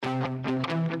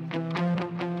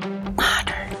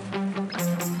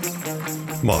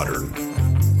Modern.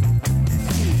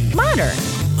 Modern.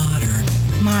 Modern.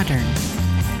 Modern.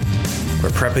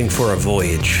 We're prepping for a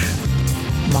voyage.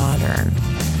 Modern.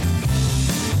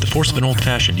 The force of an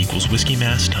old-fashioned equals whiskey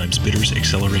mass times bitters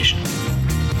acceleration.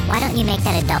 Why don't you make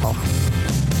that a double?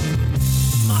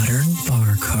 Modern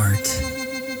Bar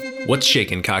Cart. What's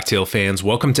shaking, cocktail fans?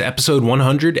 Welcome to episode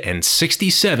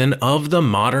 167 of the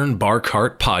Modern Bar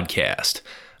Cart podcast.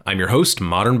 I'm your host,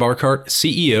 Modern Bar Cart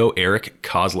CEO Eric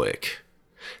Kozlik.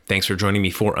 Thanks for joining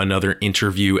me for another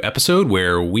interview episode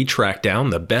where we track down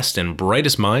the best and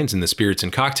brightest minds in the spirits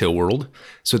and cocktail world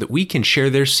so that we can share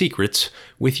their secrets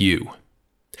with you.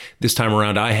 This time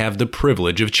around, I have the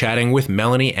privilege of chatting with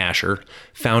Melanie Asher,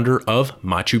 founder of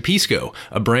Macchu Pisco,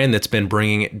 a brand that's been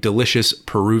bringing delicious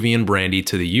Peruvian brandy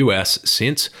to the U.S.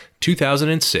 since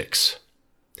 2006.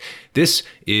 This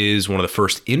is one of the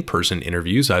first in-person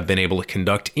interviews I've been able to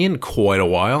conduct in quite a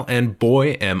while, and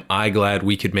boy, am I glad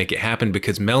we could make it happen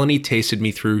because Melanie tasted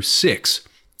me through six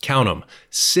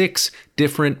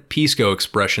different Pisco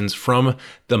expressions from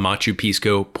the Macchu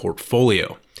Pisco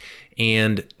portfolio.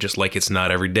 And just like it's not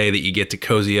every day that you get to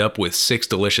cozy up with 6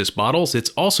 delicious bottles, it's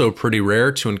also pretty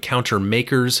rare to encounter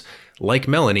makers like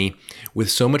Melanie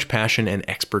with so much passion and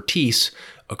expertise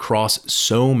across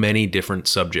so many different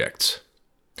subjects.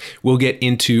 We'll get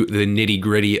into the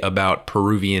nitty-gritty about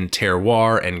Peruvian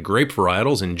terroir and grape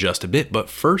varietals in just a bit, but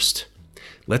first,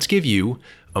 let's give you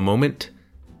a moment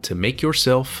to make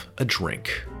yourself a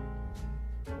drink.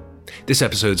 This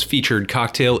episode's featured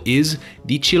cocktail is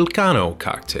the Chilcano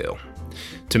cocktail.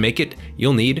 To make it,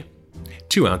 you'll need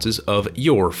 2 ounces of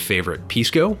your favorite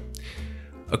Pisco,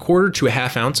 1/4 to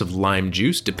 1/2 ounce of lime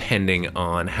juice, depending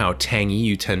on how tangy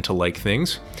you tend to like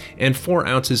things, and 4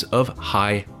 ounces of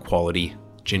high-quality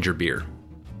ginger beer.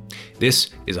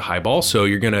 This is a highball, so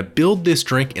you're going to build this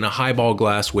drink in a highball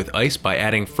glass with ice by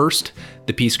adding first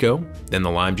the Pisco, then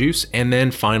the lime juice, and then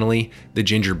finally the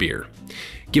ginger beer.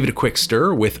 Give it a quick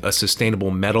stir with a sustainable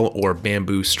metal or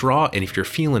bamboo straw, and if you're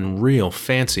feeling real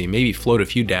fancy, maybe float a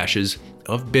few dashes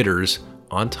of bitters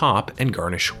on top and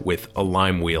garnish with a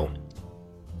lime wheel.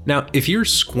 Now, if you're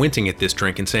squinting at this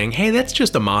drink and saying, hey, that's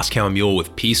just a Moscow Mule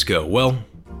with Pisco, well,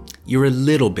 you're a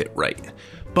little bit right.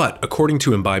 But according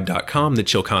to Imbibe.com, the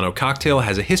Chilcano cocktail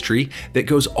has a history that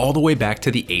goes all the way back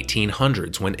to the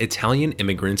 1800s when Italian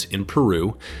immigrants in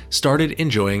Peru started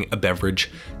enjoying a beverage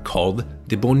called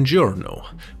the Buongiorno,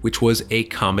 which was a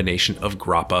combination of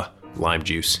grappa, lime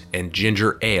juice, and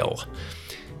ginger ale.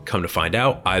 Come to find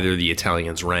out, either the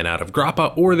Italians ran out of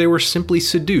grappa or they were simply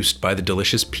seduced by the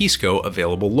delicious Pisco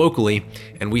available locally,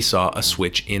 and we saw a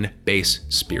switch in base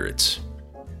spirits.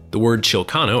 The word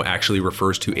Chilcano actually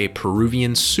refers to a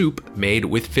Peruvian soup made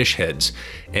with fish heads,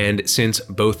 and since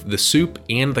both the soup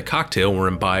and the cocktail were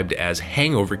imbibed as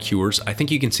hangover cures, I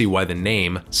think you can see why the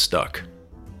name stuck.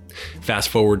 Fast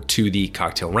forward to the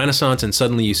cocktail renaissance, and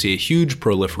suddenly you see a huge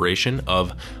proliferation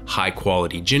of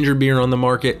high-quality ginger beer on the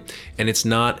market, and it's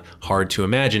not hard to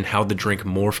imagine how the drink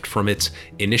morphed from its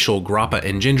initial grappa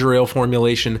and ginger ale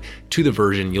formulation to the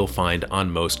version you'll find on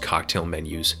most cocktail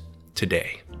menus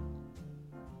today.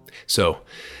 So,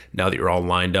 now that you're all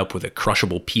lined up with a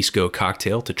crushable Pisco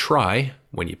cocktail to try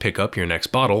when you pick up your next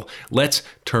bottle, let's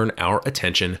turn our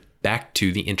attention back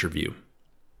to the interview.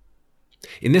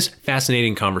 In this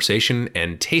fascinating conversation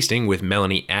and tasting with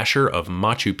Melanie Asher of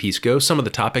Macchu Pisco, some of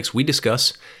the topics we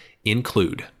discuss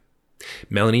include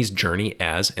Melanie's journey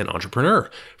as an entrepreneur,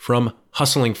 from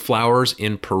hustling flowers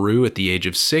in Peru at the age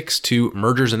of 6 to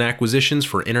mergers and acquisitions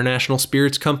for international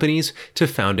spirits companies to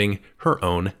founding her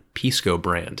own Pisco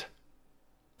brand.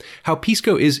 How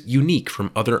Pisco is unique from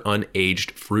other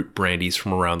unaged fruit brandies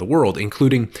from around the world,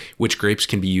 including which grapes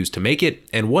can be used to make it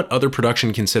and what other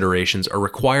production considerations are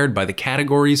required by the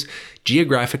category's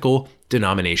geographical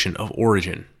denomination of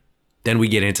origin. Then we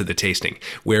get into the tasting,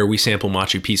 where we sample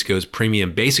Macchu Pisco's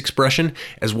premium base expression,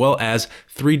 as well as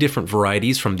 3 different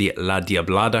varieties from the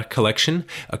Diablada collection,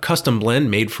 a custom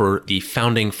blend made for the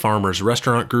Founding Farmers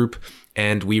Restaurant Group,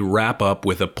 and we wrap up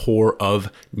with a pour of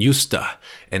Ñusta,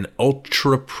 an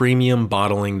ultra-premium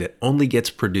bottling that only gets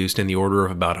produced in the order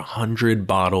of about 100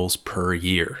 bottles per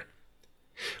year.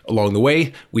 Along the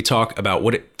way, we talk about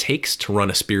what it takes to run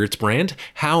a spirits brand,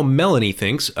 how Melanie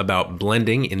thinks about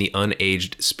blending in the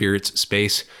unaged spirits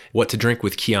space, what to drink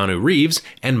with Keanu Reeves,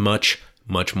 and much,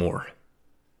 much more.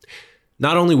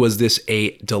 Not only was this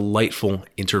a delightful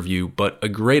interview, but a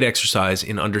great exercise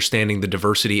in understanding the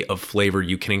diversity of flavor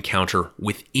you can encounter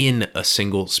within a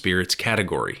single spirits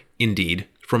category. Indeed,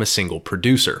 from a single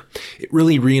producer. It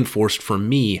really reinforced for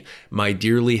me my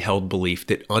dearly held belief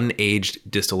that unaged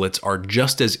distillates are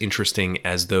just as interesting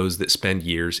as those that spend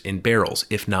years in barrels,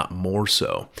 if not more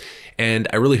so. And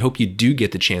I really hope you do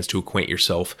get the chance to acquaint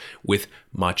yourself with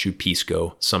Macchu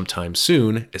Pisco sometime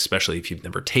soon, especially if you've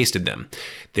never tasted them.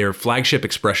 Their flagship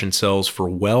expression sells for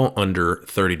well under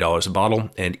 $30 a bottle,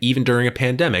 and even during a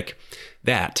pandemic,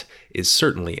 that is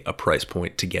certainly a price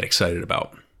point to get excited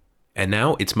about. And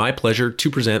now it's my pleasure to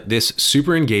present this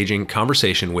super engaging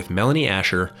conversation with Melanie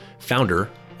Asher, founder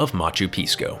of Macchu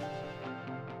Pisco.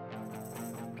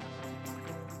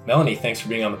 Melanie, thanks for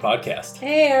being on the podcast.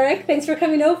 Hey, Eric. Thanks for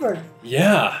coming over.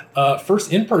 Yeah.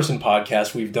 First in-person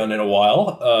podcast we've done in a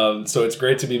while. So it's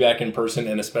great to be back in person,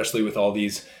 and especially with all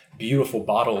these beautiful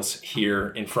bottles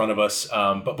here in front of us.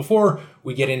 But before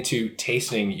we get into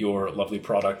tasting your lovely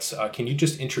products, can you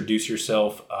just introduce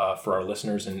yourself for our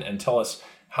listeners and tell us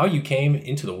how you came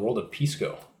into the world of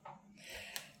Pisco?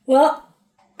 Well,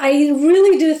 I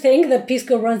really do think that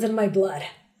Pisco runs in my blood.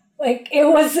 Like, it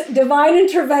was divine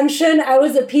intervention. I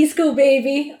was a Pisco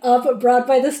baby brought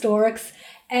by the Storks.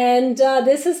 And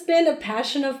this has been a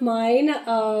passion of mine.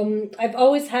 I've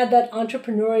always had that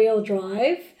entrepreneurial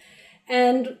drive.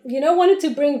 And, wanted to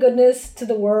bring goodness to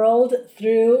the world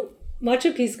through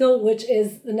Macchu Pisco, which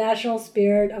is the national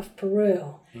spirit of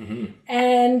Peru. Mm-hmm.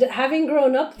 And having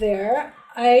grown up there,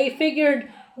 I figured,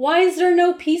 why is there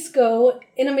no Pisco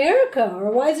in America?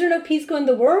 Or why is there no Pisco in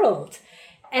the world?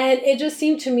 And it just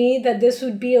seemed to me that this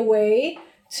would be a way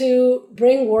to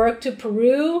bring work to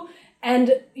Peru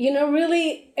and,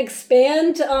 really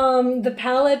expand the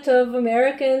palette of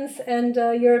Americans and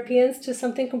Europeans to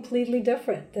something completely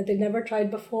different that they'd never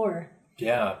tried before.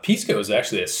 Yeah, Pisco is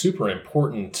actually a super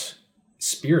important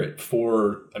spirit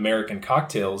for American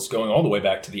cocktails going all the way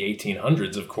back to the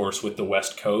 1800s, of course, with the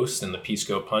West Coast and the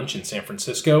Pisco Punch in San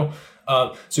Francisco.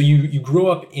 So you grew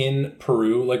up in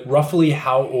Peru. Like, roughly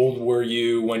how old were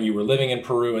you when you were living in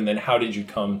Peru, and then how did you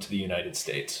come to the United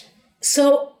States?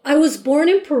 So I was born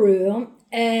in Peru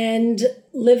and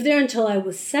lived there until I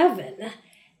was 7.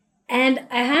 And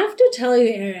I have to tell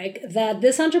you, Eric, that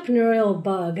this entrepreneurial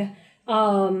bug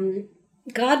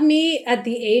got me at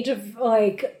the age of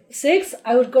 6.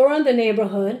 I would go around the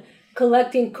neighborhood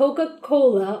collecting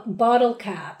Coca-Cola bottle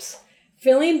caps,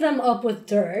 filling them up with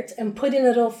dirt and putting a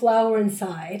little flour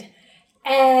inside,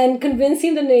 and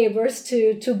convincing the neighbors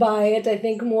to buy it, I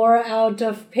think more out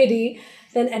of pity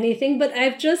than anything. But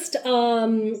I've just,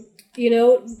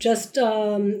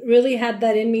 really had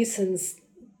that in me since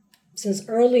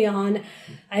early on.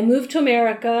 I moved to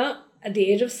America at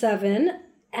the age of 7,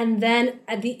 and then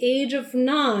at the age of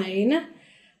 9,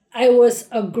 I was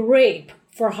a grape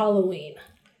for Halloween.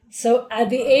 So at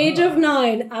the age of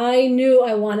 9, I knew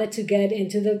I wanted to get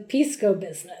into the Pisco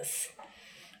business.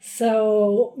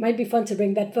 So might be fun to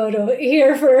bring that photo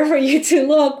here for you to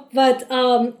look. But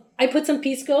I put some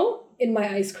Pisco in my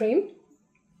ice cream.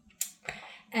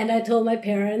 And I told my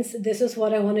parents, this is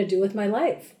what I want to do with my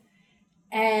life.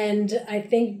 And I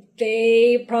think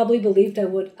they probably believed I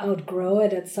would outgrow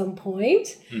it at some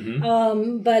point.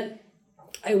 Mm-hmm. But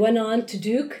I went on to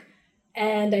Duke,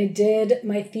 and I did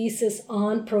my thesis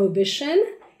on prohibition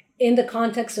in the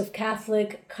context of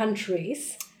Catholic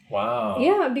countries. Wow.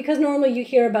 Yeah, because normally you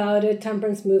hear about it,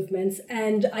 temperance movements.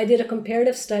 And I did a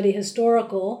comparative study,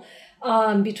 historical,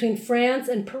 between France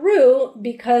and Peru,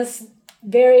 because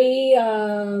very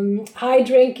high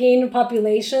drinking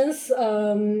populations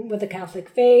with the Catholic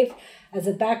faith as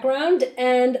a background.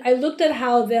 And I looked at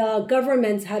how the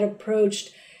governments had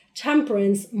approached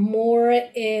temperance more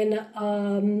in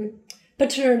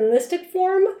paternalistic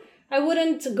form. I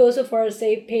wouldn't go so far as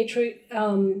say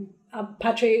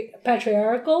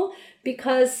patriarchal,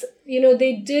 because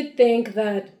they did think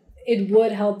that it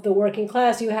would help the working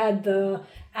class. You had the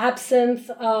absinthe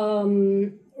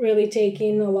really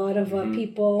taking a lot of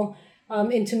people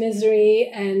into misery,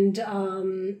 and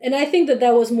I think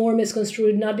that was more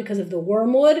misconstrued, not because of the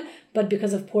wormwood, but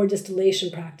because of poor distillation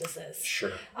practices.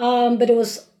 Sure. But it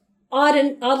was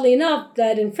oddly enough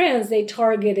that in France they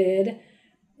targeted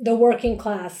the working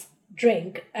class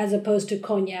drink as opposed to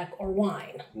cognac or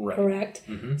wine. Right. Correct?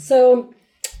 Mm-hmm. So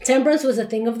temperance was a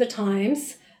thing of the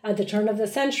times at the turn of the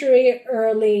century,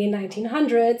 early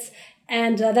 1900s,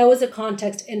 and that was a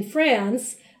context in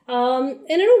France. And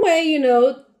in a way,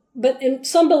 but in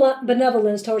some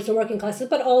benevolence towards the working classes,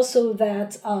 but also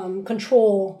that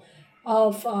control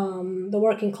of the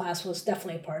working class was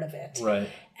definitely a part of it. Right.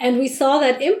 And we saw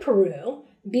that in Peru,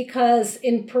 because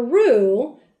in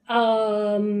Peru,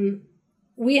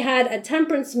 we had a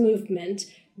temperance movement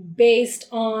based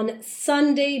on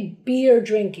Sunday beer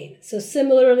drinking. So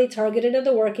similarly targeted at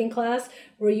the working class,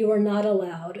 where you are not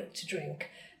allowed to drink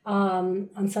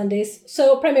on Sundays.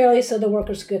 So primarily so the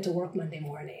workers get to work Monday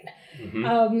morning.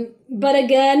 But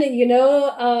again,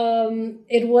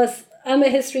 I'm a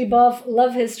history buff,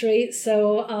 love history,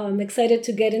 so I'm excited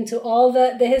to get into all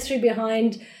the history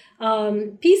behind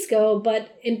Pisco.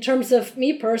 But in terms of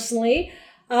me personally,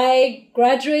 I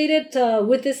graduated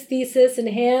with this thesis in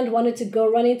hand, wanted to go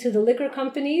running to the liquor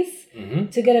companies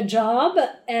to get a job.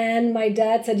 And my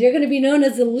dad said, "You're going to be known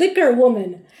as a liquor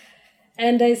woman."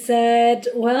 And I said,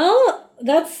 "Well,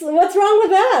 what's wrong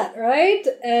with that, right?"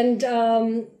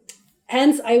 And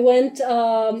hence I went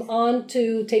on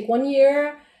to take 1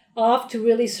 year off to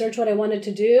really search what I wanted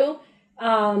to do.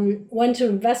 Went to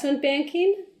investment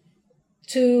banking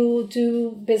to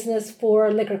do business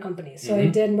for liquor companies. So I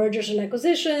did mergers and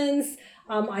acquisitions,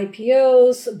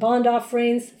 IPOs, bond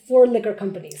offerings for liquor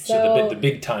companies. So the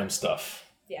big time stuff.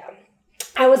 Yeah.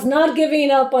 I was not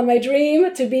giving up on my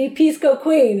dream to be Pisco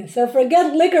Queen. So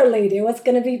forget liquor lady. What's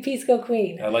going to be Pisco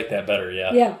Queen? I like that better,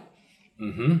 yeah. Yeah.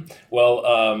 Well,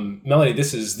 Melanie,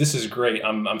 this is great.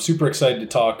 I'm super excited to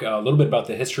talk a little bit about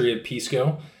the history of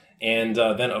Pisco, and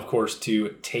then, of course,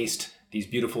 to taste these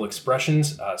beautiful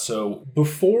expressions. So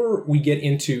before we get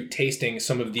into tasting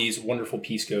some of these wonderful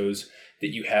Piscos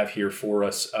that you have here for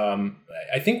us,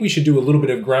 I think we should do a little bit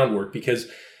of groundwork, because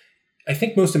I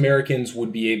think most Americans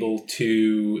would be able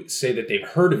to say that they've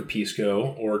heard of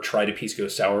Pisco or tried a Pisco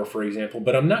sour, for example,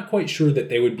 but I'm not quite sure that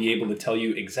they would be able to tell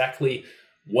you exactly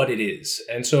what it is.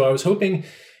 And so I was hoping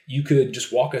you could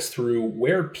just walk us through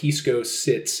where Pisco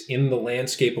sits in the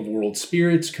landscape of world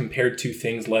spirits compared to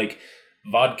things like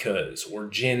vodkas or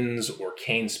gins or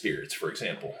cane spirits, for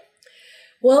example.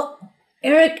 Well,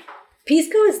 Eric,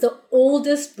 Pisco is the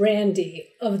oldest brandy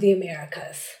of the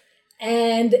Americas,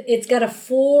 and it's got a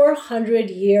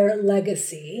 400-year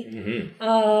legacy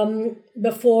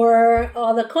before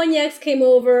all the cognacs came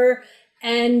over.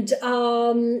 And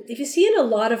if you see in a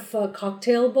lot of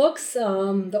cocktail books,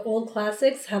 the old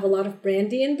classics have a lot of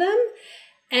brandy in them.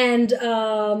 And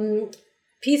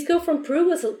Pisco from Peru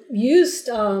was used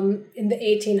in the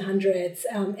 1800s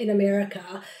in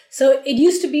America. So it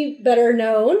used to be better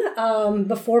known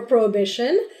before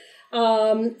Prohibition.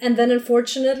 And then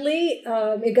unfortunately,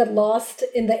 it got lost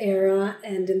in the era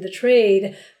and in the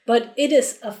trade. But it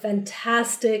is a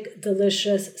fantastic,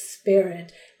 delicious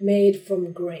spirit made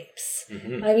from grapes.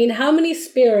 I mean, how many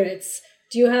spirits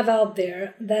do you have out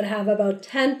there that have about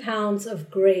 10 pounds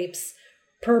of grapes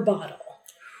per bottle?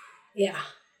 Yeah.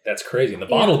 That's crazy. And the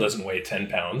bottle doesn't weigh 10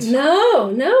 pounds.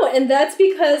 No. And that's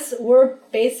because we're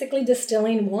basically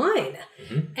distilling wine.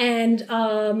 And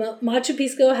Macchu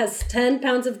Pisco has 10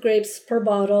 pounds of grapes per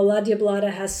bottle. La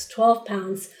Diablada has 12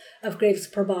 pounds of grapes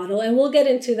per bottle. And we'll get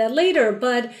into that later.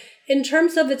 But in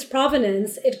terms of its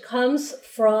provenance, it comes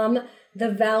from the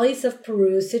valleys of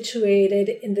Peru situated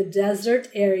in the desert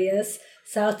areas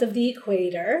south of the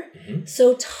equator.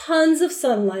 So tons of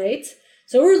sunlight.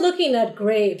 So we're looking at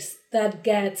grapes that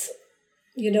get,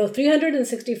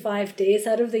 365 days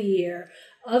out of the year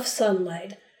of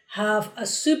sunlight, have a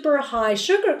super high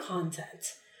sugar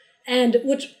content, and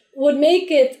which would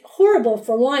make it horrible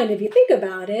for wine if you think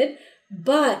about it.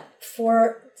 But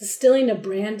for distilling a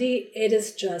brandy, it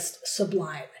is just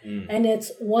sublime. And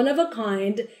it's one of a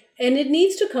kind, and it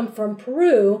needs to come from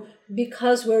Peru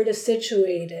because where it is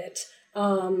situated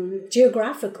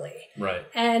geographically. Right.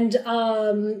 And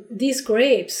these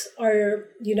grapes are,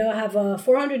 have a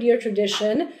 400-year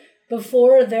tradition.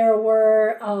 Before there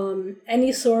were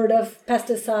any sort of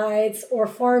pesticides or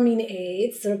farming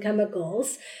aids or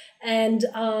chemicals. And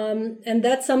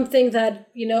that's something that,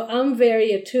 I'm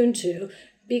very attuned to,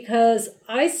 because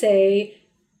I say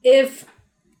if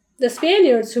the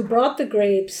Spaniards who brought the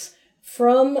grapes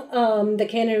from the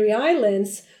Canary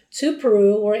Islands to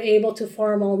Peru were able to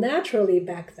farm all naturally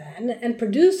back then and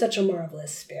produce such a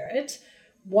marvelous spirit,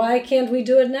 why can't we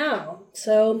do it now?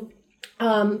 So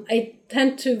I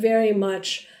tend to very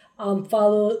much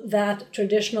follow that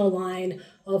traditional line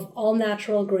of all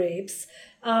natural grapes.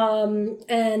 And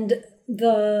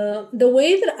the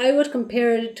way that I would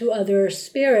compare it to other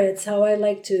spirits, how I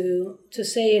like to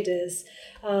say it is,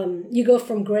 you go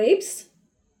from grapes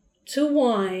to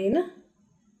wine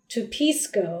to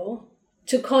Pisco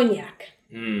to cognac.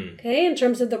 Okay, in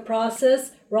terms of the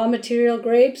process, raw material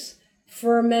grapes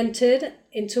fermented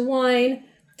into wine,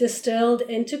 distilled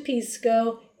into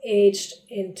Pisco, aged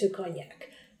into cognac.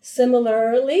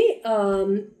 Similarly,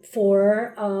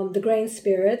 for the grain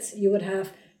spirits, you would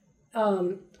have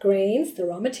grains, the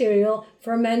raw material,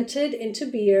 fermented into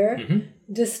beer,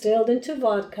 distilled into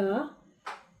vodka,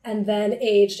 and then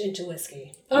aged into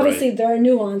whiskey. Obviously, there are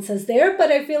nuances there,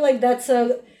 but I feel like that's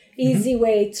a easy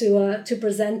way to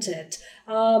present it.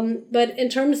 But in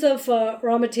terms of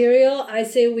raw material, I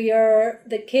say we are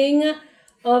the king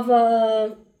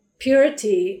of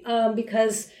purity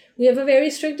because we have a very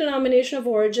strict denomination of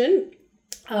origin,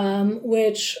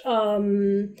 which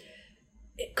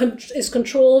is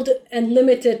controlled and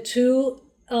limited to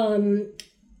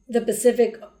the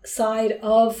Pacific side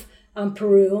of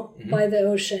Peru by the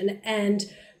ocean. And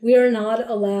we are not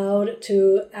allowed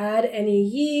to add any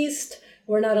yeast.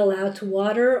 We're not allowed to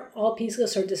water. All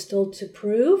piscos are distilled to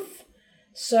proof.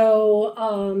 So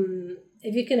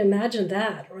if you can imagine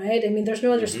that, right? I mean, there's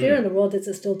no other spirit in the world that's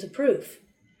distilled to proof.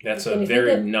 That's a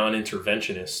very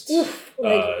non-interventionist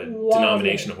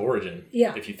denomination of origin.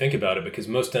 Yeah. If you think about it, because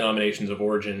most denominations of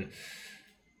origin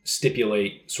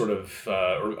stipulate sort of,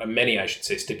 or many, I should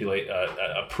say, stipulate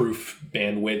a proof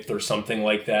bandwidth or something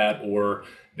like that, or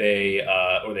they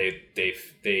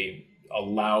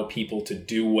allow people to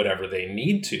do whatever they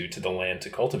need to the land to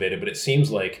cultivate it. But it seems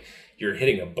like you're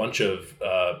hitting a bunch of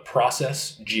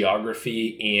process,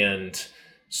 geography, and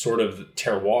sort of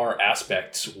terroir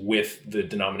aspects with the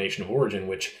denomination of origin,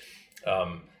 which,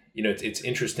 it's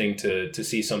interesting to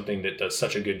see something that does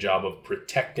such a good job of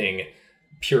protecting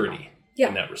purity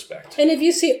in that respect. And if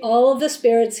you see, all of the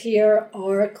spirits here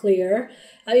are clear.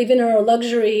 Even our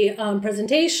luxury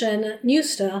presentation,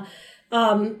 Ñusta,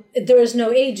 there is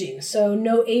no aging. So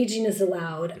no aging is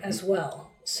allowed as well.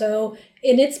 So,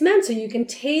 and it's meant so you can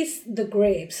taste the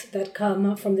grapes that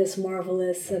come from this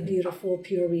marvelous, beautiful,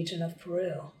 pure region of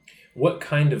Peru. What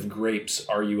kind of grapes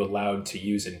are you allowed to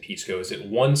use in Pisco? Is it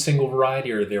one single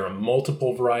variety, or are there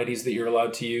multiple varieties that you're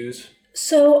allowed to use?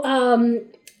 So,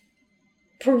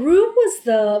 Peru was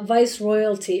the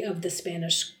viceroyalty of the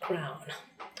Spanish crown.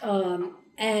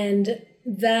 And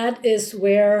that is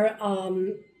where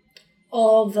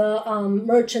all the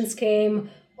merchants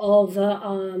came, all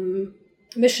the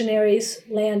missionaries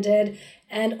landed,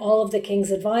 and all of the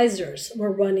king's advisors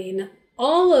were running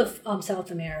all of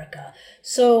South America.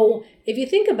 So if you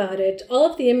think about it, all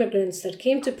of the immigrants that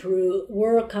came to Peru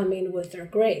were coming with their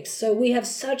grapes. So we have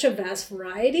such a vast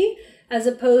variety as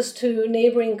opposed to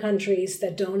neighboring countries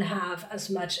that don't have as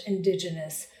much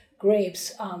indigenous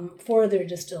grapes for their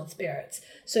distilled spirits.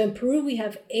 So in Peru, we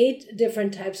have 8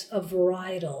 different types of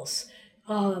varietals.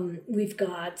 We've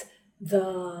got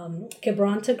the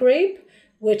Quebranta grape,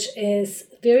 which is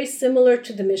very similar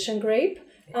to the Mission grape.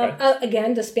 Okay.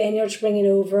 Again, the Spaniards bringing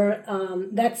over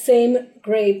that same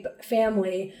grape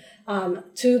family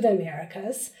to the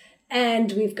Americas.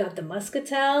 And we've got the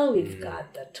Muscatel, we've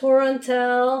got the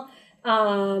Torontel.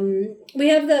 We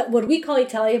have what we call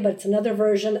Italia, but it's another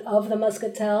version of the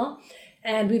Muscatel.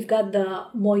 And we've got the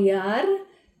Mollar,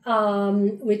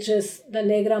 which is the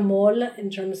Negra Mol in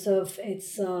terms of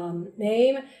its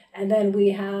name. And then we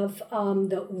have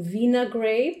the Uvina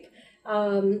grape.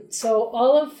 So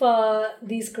all of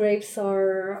these grapes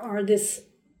are this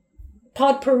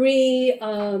potpourri,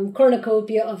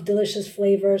 cornucopia of delicious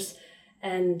flavors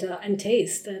and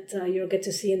taste that you'll get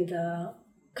to see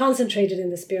concentrated in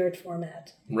the spirit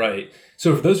format. Right.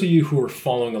 So for those of you who are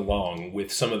following along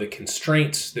with some of the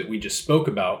constraints that we just spoke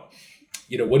about,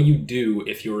 what do you do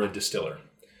if you're a distiller?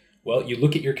 Well, you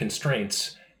look at your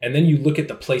constraints, and then you look at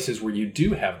the places where you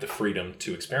do have the freedom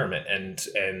to experiment.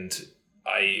 And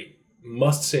I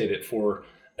must say that for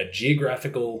a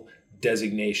geographical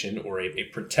designation or a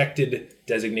protected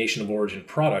designation of origin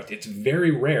product, it's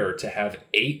very rare to have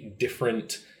 8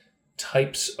 different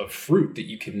types of fruit that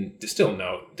you can distill.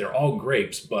 Now, they're all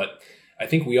grapes, but I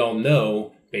think we all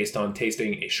know, based on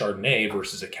tasting a Chardonnay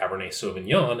versus a Cabernet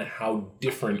Sauvignon, how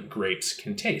different grapes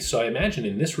can taste. So I imagine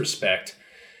in this respect,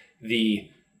 the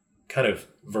kind of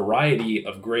variety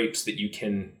of grapes that you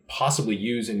can possibly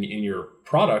use in your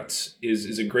products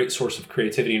is a great source of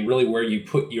creativity and really where you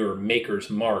put your maker's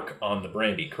mark on the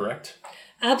brandy, correct?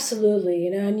 Absolutely,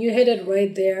 and you hit it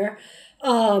right there,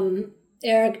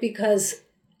 Eric, because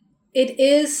it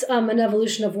is an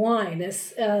evolution of wine.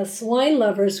 As wine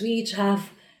lovers, we each have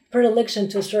predilection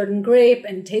to a certain grape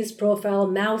and taste profile,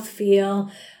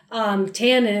 mouthfeel,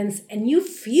 tannins, and you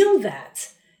feel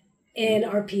that in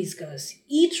our piscos.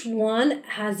 Each one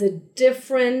has a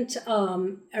different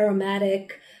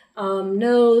aromatic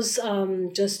nose,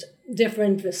 just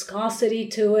different viscosity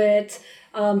to it.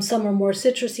 Some are more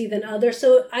citrusy than others.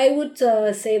 So I would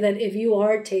say that if you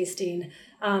are tasting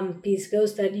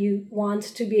piscos, that you want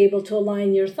to be able to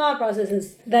align your thought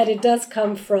processes, that it does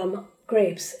come from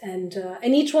grapes, and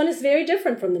each one is very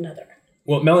different from another.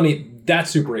 Well, Melanie,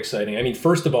 that's super exciting. I mean,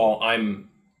 first of all,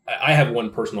 I have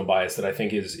one personal bias that I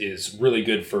think is really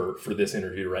good for this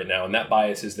interview right now. And that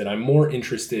bias is that I'm more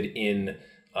interested in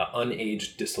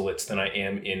unaged distillates than I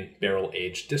am in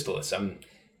barrel-aged distillates. I'm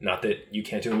not that you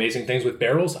can't do amazing things with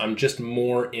barrels. I'm just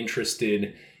more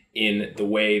interested in the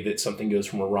way that something goes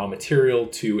from a raw material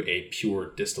to a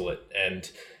pure distillate. And,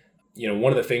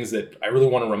 one of the things that I really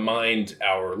want to remind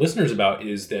our listeners about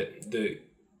is that the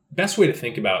best way to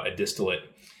think about a distillate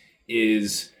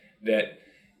is that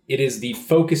it is the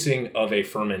focusing of a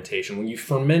fermentation. When you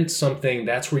ferment something,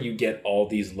 that's where you get all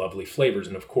these lovely flavors.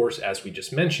 And of course, as we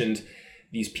just mentioned,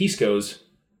 these piscos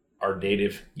are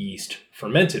native yeast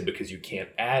fermented because you can't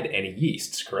add any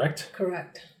yeasts, correct?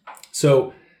 Correct.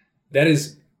 So that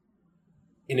is,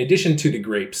 in addition to the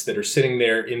grapes that are sitting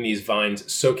there in these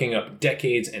vines, soaking up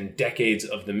decades and decades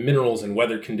of the minerals and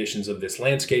weather conditions of this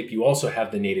landscape, you also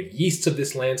have the native yeasts of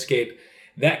this landscape.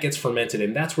 That gets fermented,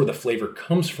 and that's where the flavor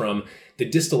comes from. The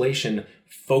distillation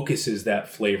focuses that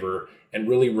flavor and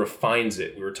really refines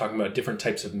it. We were talking about different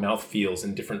types of mouthfeels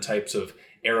and different types of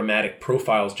aromatic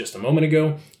profiles just a moment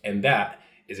ago, and that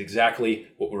is exactly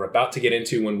what we're about to get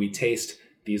into when we taste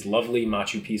these lovely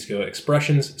Macchu Pisco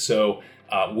expressions. So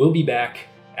we'll be back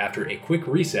after a quick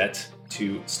reset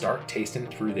to start tasting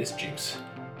through this juice.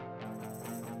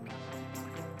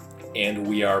 And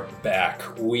we are back.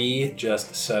 We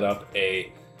just set up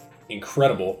a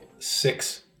incredible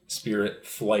 6-spirit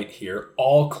flight here.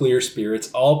 All clear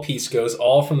spirits, all Piscos,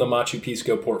 all from the Macchu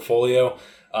Pisco portfolio.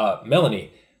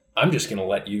 Melanie, I'm just going to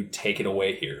let you take it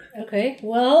away here. Okay.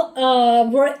 Well,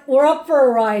 we're up for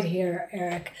a ride here,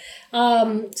 Eric.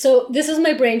 So this is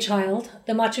my brainchild,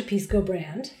 the Macchu Pisco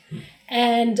brand.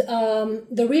 And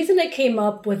the reason I came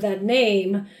up with that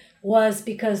name was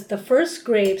because the first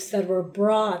grapes that were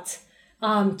brought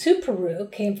to Peru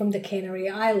came from the Canary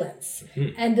Islands.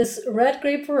 And this red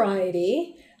grape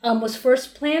variety was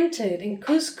first planted in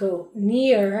Cusco,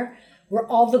 near where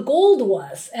all the gold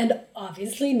was, and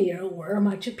obviously near where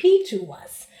Machu Picchu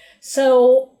was.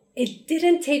 So it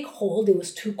didn't take hold. It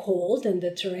was too cold and the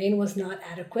terrain was not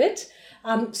adequate.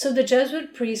 So the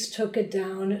Jesuit priests took it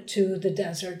down to the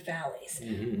desert valleys.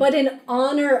 But in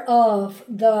honor of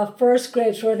the first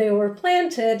grapes where they were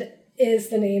planted is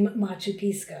the name Macchu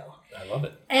Pisco. I love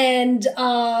it. And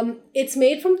it's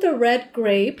made from the red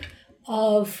grape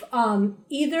of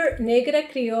either Negra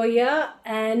Criolla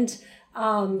and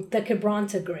the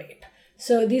Quebranta grape.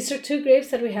 So these are two grapes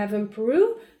that we have in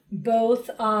Peru. Both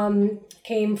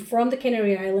came from the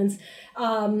Canary Islands.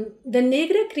 The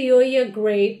Negra Criolla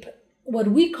grape, what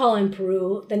we call in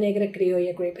Peru, the Negra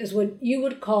Criolla grape, is what you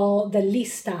would call the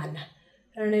Listan.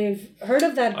 I don't know if you've heard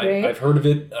of that grape. I've heard of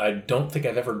it. I don't think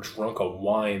I've ever drunk a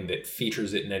wine that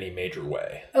features it in any major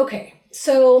way. Okay,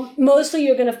 so mostly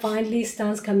you're going to find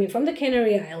Listans coming from the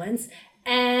Canary Islands,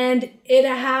 and it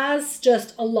has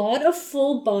just a lot of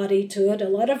full body to it, a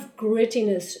lot of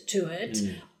grittiness to it,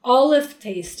 olive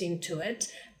tasting to it,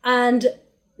 and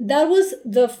that was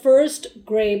the first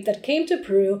grape that came to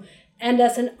Peru, and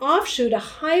as an offshoot, a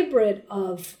hybrid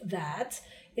of that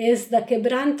is the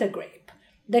Quebranta grape.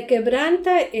 The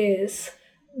Quebranta is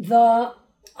the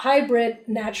hybrid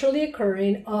naturally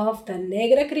occurring of the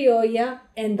Negra Criolla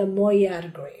and the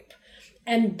Mollar grape.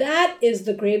 And that is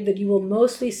the grape that you will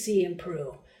mostly see in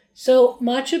Peru. So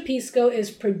Macchu Pisco is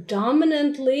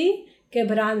predominantly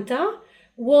Quebranta.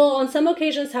 Will on some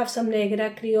occasions have some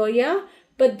Negra Criolla,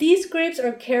 but these grapes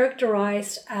are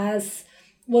characterized as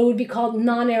what would be called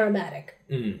non-aromatic.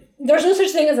 There's no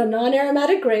such thing as a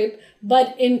non-aromatic grape,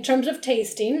 but in terms of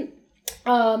tasting,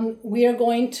 we are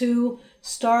going to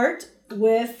start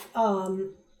with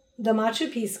the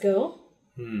Macchu Pisco,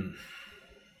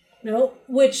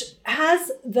 which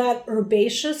has that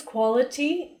herbaceous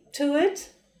quality to it.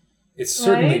 It's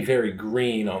certainly very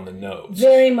green on the nose.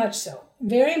 Very much so.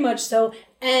 Very much so.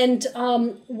 And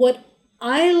what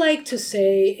I like to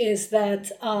say is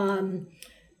that,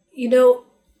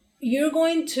 you're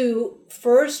going to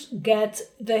first get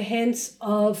the hints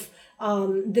of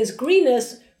this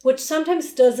greenness, which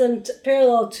sometimes doesn't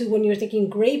parallel to when you're thinking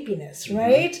grapiness,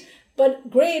 right? But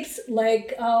grapes,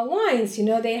 like wines,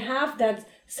 they have that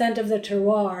scent of the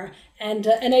terroir. And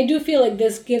I do feel like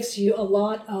this gives you a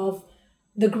lot of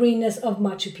the greenness of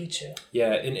Machu Picchu.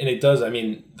 Yeah, and it does. I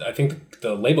mean, I think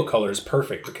the label color is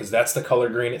perfect because that's the color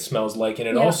green it smells like. And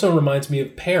it also reminds me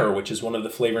of pear, which is one of the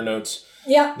flavor notes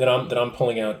that I'm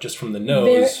pulling out just from the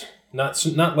nose.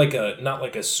 Not like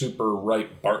a super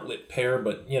ripe Bartlett pear,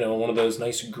 but one of those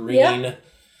nice green.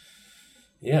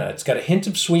 Yeah, it's got a hint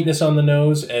of sweetness on the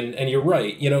nose, and you're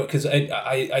right, because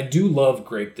I do love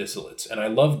grape distillates, and I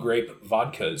love grape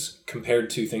vodkas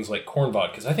compared to things like corn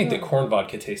vodkas. I think that corn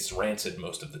vodka tastes rancid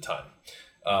most of the time.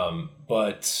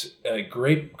 But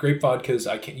grape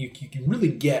vodkas, you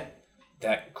really get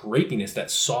that grapiness,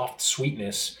 that soft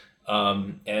sweetness,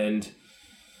 and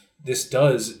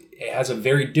it has a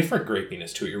very different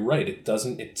grapiness to it. You're right.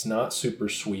 It's not super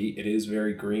sweet. It is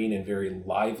very green and very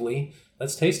lively.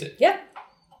 Let's taste it. Yep.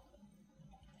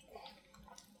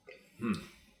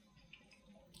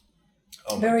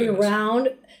 Oh, very goodness. round.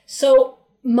 So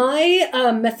my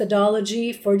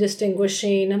methodology for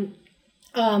distinguishing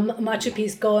Macchu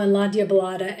Pisco and La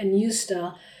Diablada and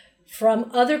Ñusta from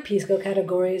other Pisco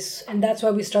categories, and that's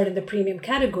why we started the premium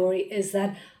category, is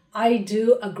that I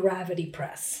do a gravity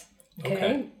press.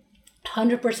 Okay.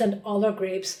 100% all our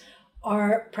grapes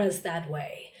are pressed that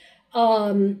way.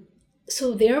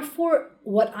 So therefore,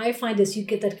 what I find is you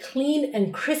get that clean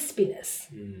and crispiness,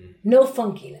 no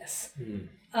funkiness.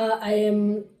 I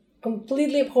am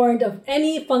completely abhorrent of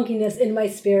any funkiness in my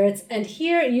spirits, and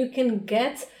here you can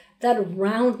get that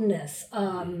roundness.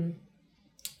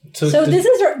 So is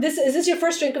this your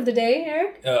first drink of the day,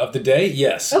 Eric? Of the day,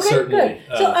 yes. Okay, certainly.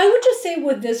 good. So I would just say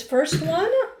with this first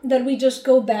one that we just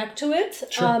go back to it,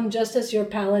 Sure. just as your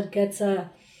palate gets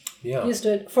used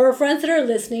to it. For our friends that are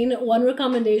listening, one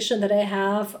recommendation that I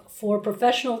have for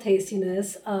professional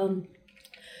tastiness,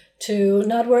 to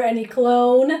not wear any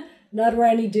cologne, not wear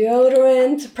any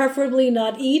deodorant, preferably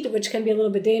not eat, which can be a little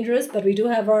bit dangerous, but we do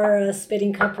have our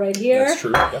spitting cup right here. That's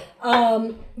true. Yep.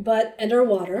 And our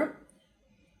water.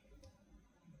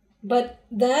 But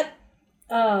that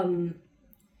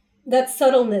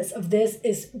subtleness of this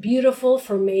is beautiful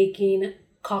for making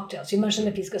cocktails. You mentioned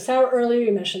the Pisco Sour earlier,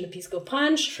 you mentioned the Pisco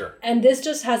Punch. Sure. And this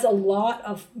just has a lot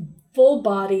of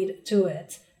full-bodied to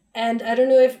it. And I don't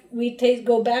know if we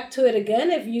go back to it again,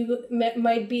 if you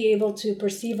might be able to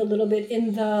perceive a little bit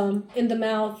in the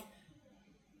mouth.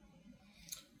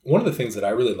 One of the things that I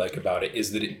really like about it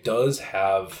is that it does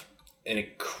have an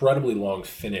incredibly long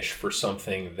finish for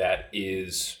something that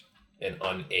is an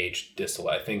unaged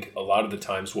distillate. I think a lot of the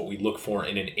times what we look for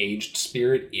in an aged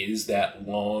spirit is that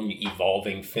long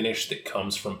evolving finish that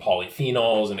comes from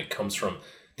polyphenols, and it comes from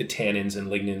the tannins and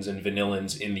lignins and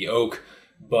vanillins in the oak.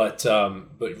 But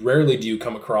rarely do you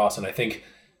come across, and I think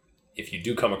if you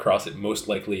do come across it, most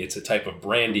likely it's a type of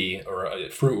brandy or a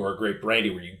fruit or a grape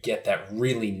brandy where you get that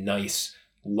really nice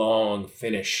long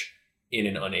finish in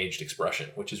an unaged expression,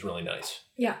 which is really nice.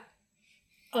 Yeah.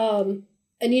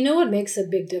 And you know what makes a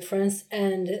big difference?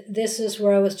 And this is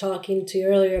where I was talking to you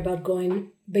earlier about going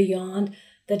beyond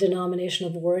the denomination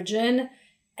of origin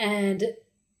and,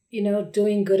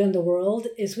 doing good in the world,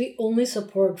 is we only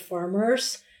support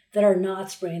farmers that are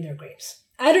not spraying their grapes.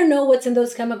 I don't know what's in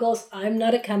those chemicals. I'm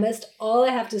not a chemist. All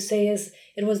I have to say is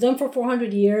it was done for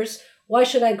 400 years. Why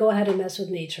should I go ahead and mess with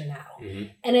nature now? Mm-hmm.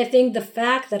 And I think the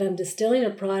fact that I'm distilling a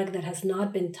product that has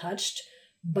not been touched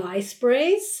by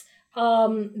sprays,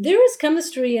 there is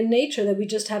chemistry in nature that we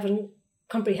just haven't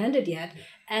comprehended yet.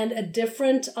 And a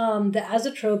different, the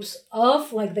azotropes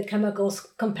of like the chemicals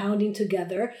compounding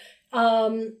together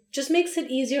just makes it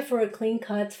easier for a clean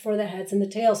cut for the heads and the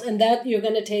tails. And that you're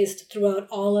going to taste throughout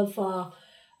all of our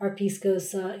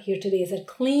Piscos here today, is that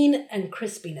clean and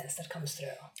crispiness that comes through.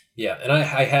 Yeah, and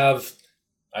I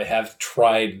have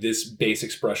tried this base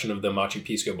expression of the Macchu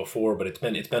Pisco before, but it's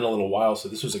been a little while, so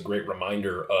this was a great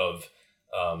reminder of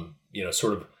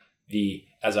sort of the,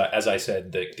 as I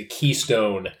said, the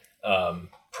keystone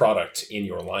product in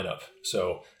your lineup.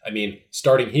 So I mean,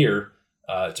 starting here,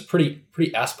 it's a pretty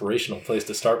aspirational place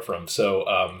to start from. So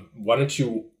why don't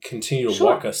you continue to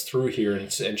walk us through here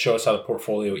and show us how the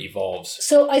portfolio evolves?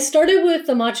 So I started with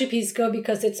the Macchu Pisco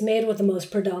because it's made with the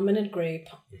most predominant grape,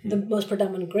 the most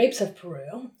predominant grapes of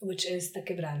Peru, which is the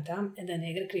Quebranta and the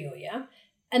Negra Criolla.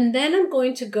 And then I'm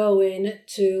going to go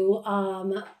into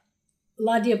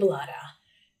La Diablada,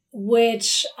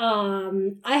 which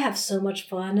I have so much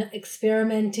fun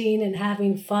experimenting and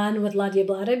having fun with La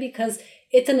Diablada because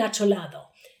it's an acholado.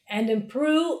 And in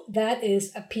Peru, that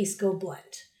is a Pisco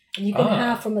blend. And you can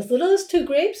have from as little as 2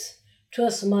 grapes to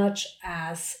as much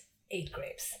as 8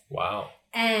 grapes. Wow.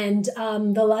 And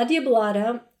the La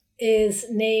Diablada is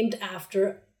named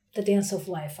after the dance of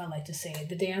life, I like to say.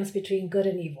 The dance between good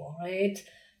and evil, right?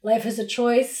 Life is a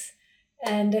choice.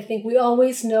 And I think we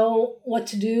always know what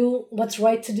to do, what's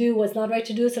right to do, what's not right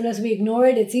to do. Sometimes we ignore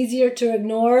it. It's easier to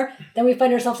ignore. Then we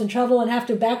find ourselves in trouble and have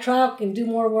to backtrack and do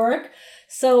more work.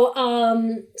 So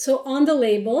on the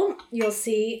label, you'll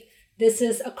see this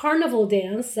is a carnival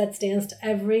dance that's danced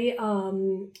every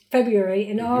February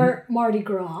in our Mardi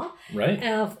Gras. Right.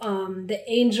 Of the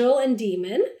angel and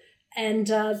demon. And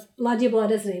La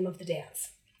Diablada is the name of the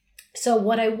dance. So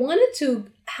what I wanted to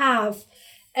have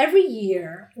every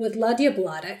year with La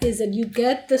Diablada is that you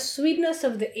get the sweetness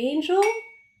of the angel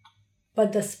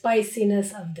but the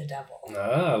spiciness of the devil.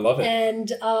 Ah, I love it.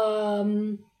 And,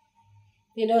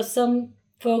 some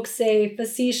folks say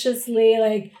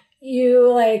facetiously,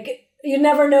 you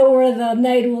never know where the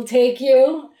night will take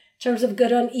you in terms of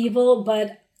good and evil,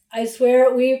 but I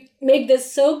swear we make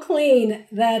this so clean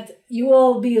that you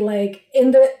will be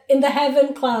in the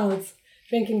heaven clouds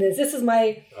drinking this. This is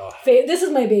my this is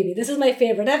my baby. This is my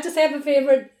favorite. I have to say I have a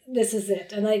favorite. This is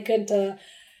it. And I could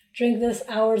drink this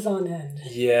hours on end.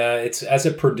 Yeah, it's as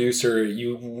a producer,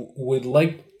 you would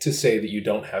like to say that you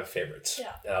don't have favorites.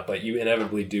 Yeah. But you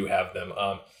inevitably do have them.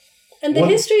 And the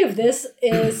history of this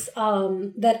is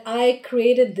that I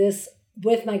created this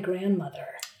with my grandmother.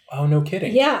 Oh, no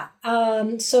kidding. Yeah.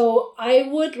 So I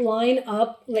would line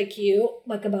up,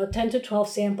 about 10 to 12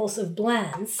 samples of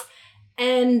blends.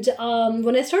 And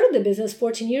when I started the business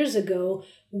 14 years ago,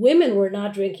 women were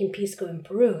not drinking Pisco in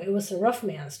Peru. It was a rough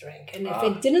man's drink. And if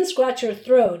it didn't scratch your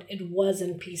throat, it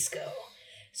wasn't Pisco.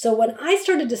 So when I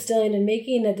started distilling and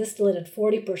making a distillate at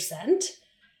 40%,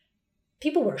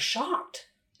 people were shocked.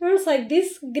 It was like,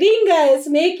 this gringa is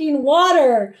making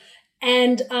water.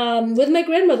 And with my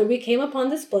grandmother, we came upon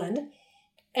this blend.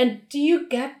 And do you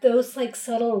get those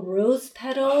subtle rose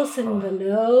petals in the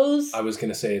nose? I was going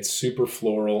to say it's super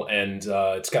floral, and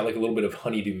it's got a little bit of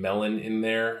honeydew melon in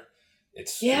there.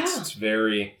 It's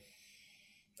very,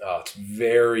 it's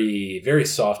very, very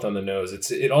soft on the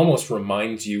nose. It almost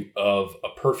reminds you of a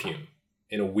perfume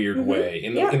in a weird way.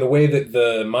 In the way that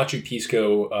the Macchu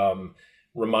Pisco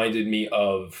reminded me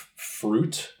of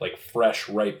fruit, like fresh,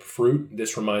 ripe fruit.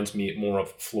 This reminds me more of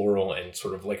floral and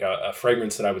sort of like a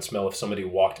fragrance that I would smell if somebody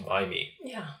walked by me.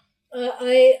 Yeah.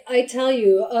 I tell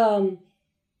you,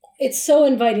 it's so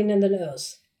inviting in the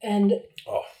nose. And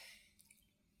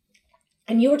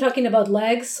and you were talking about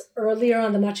legs earlier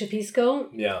on the Macchu Pisco.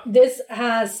 Yeah. This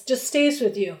just stays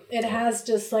with you. It has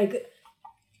just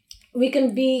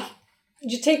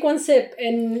you take one sip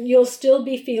and you'll still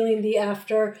be feeling the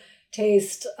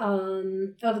aftertaste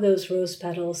of those rose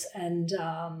petals, and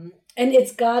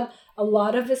it's got a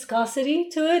lot of viscosity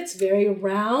to it. It's very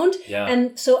round. Yeah.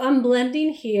 And so I'm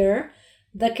blending here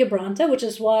the Quebranta, which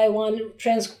is why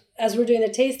as we're doing the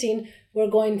tasting, we're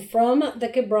going from the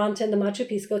Quebranta and the Macchu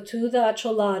Pisco to the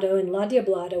Acholado and La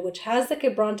Diablada, which has the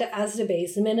Quebranta as the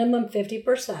base, minimum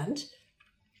 50%.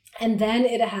 And then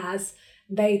it has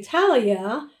the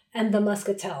Italia and the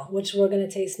Muscatel, which we're going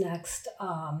to taste next.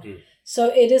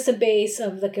 So it is a base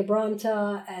of the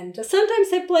Quebranta, and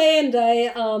sometimes I play and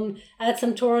I add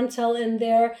some Torontel in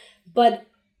there. But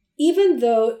even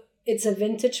though it's a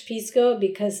vintage Pisco,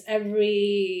 because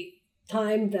every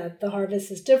time that the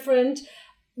harvest is different,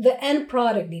 the end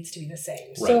product needs to be the same.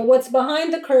 Right. So what's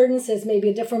behind the curtains is maybe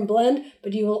a different blend,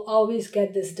 but you will always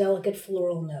get this delicate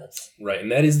floral notes. Right, and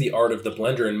that is the art of the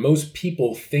blender. And most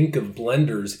people think of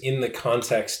blenders in the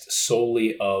context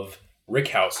solely of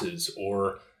rickhouses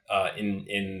or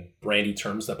in brandy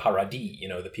terms, the paradis,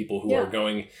 the people who are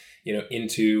going,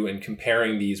 into and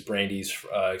comparing these brandies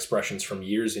expressions from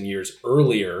years and years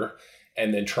earlier,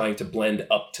 and then trying to blend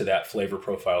up to that flavor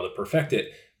profile to perfect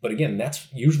it. But again, that's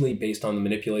usually based on the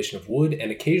manipulation of wood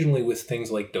and occasionally with things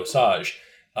like dosage.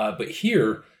 But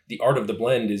here, the art of the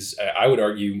blend is, I would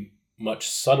argue, much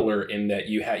subtler in that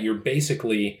you're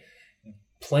basically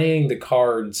playing the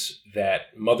cards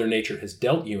that Mother Nature has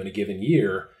dealt you in a given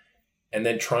year, and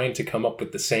then trying to come up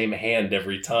with the same hand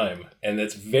every time. And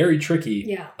that's very tricky.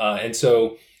 Yeah. And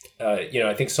so,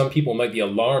 I think some people might be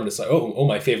alarmed. It's like, oh,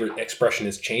 my favorite expression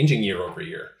is changing year over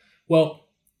year. Well,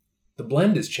 the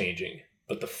blend is changing,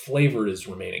 but the flavor is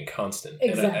remaining constant.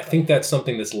 Exactly. And I think that's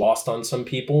something that's lost on some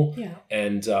people. Yeah.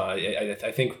 And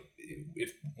I think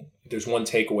if there's one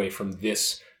takeaway from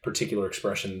this particular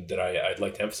expression that I'd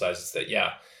like to emphasize, is that,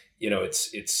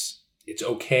 it's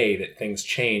okay that things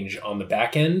change on the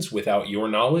back ends without your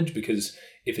knowledge, because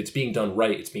if it's being done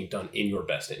right, it's being done in your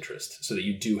best interest, so that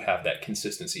you do have that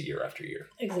consistency year after year.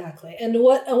 Exactly. And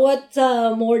what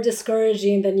more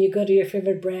discouraging than you go to your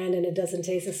favorite brand and it doesn't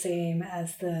taste the same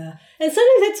as and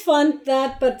sometimes it's fun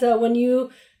but when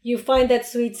you find that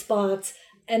sweet spot.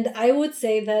 And I would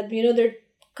say that, there are a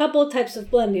couple of types of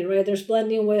blending, right? There's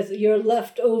blending with your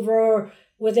leftover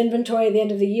with inventory at the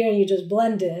end of the year and you just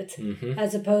blend it,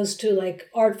 as opposed to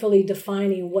artfully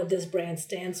defining what this brand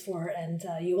stands for. And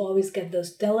you always get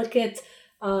those delicate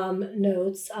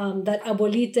notes that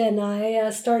Abuelita and I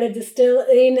started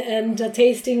distilling and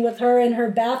tasting with her in her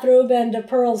bathrobe and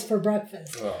pearls for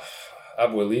breakfast. Oh,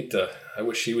 Abuelita. I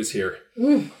wish she was here.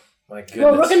 My goodness.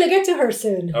 Well, we're going to get to her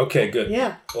soon. Okay, good.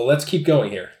 Yeah. Well, let's keep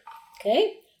going here.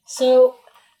 Okay. So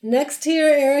next here,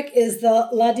 Eric, is the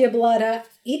La Diablada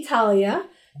Italia.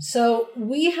 So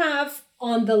we have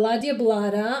on the La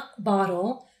Diablada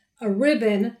bottle a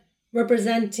ribbon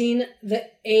representing the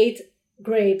 8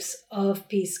 grapes of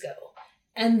Pisco.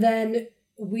 And then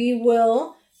we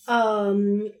will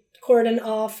cordon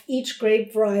off each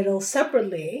grape varietal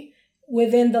separately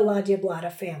within the La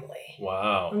Diablada family.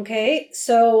 Wow. Okay,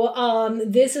 so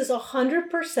this is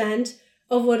 100%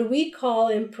 of what we call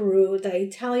in Peru the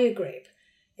Italia grape.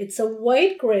 It's a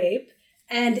white grape,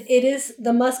 and it is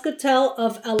the Muscatel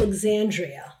of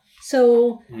Alexandria.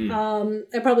 So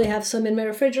I probably have some in my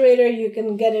refrigerator. You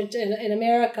can get it in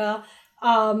America,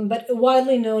 but a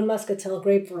widely known Muscatel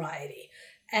grape variety.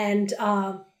 And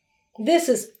this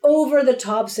is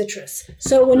over-the-top citrus.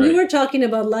 So when you were talking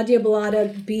about La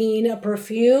Diablada being a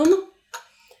perfume,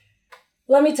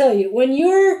 let me tell you, when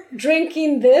you're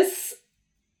drinking this,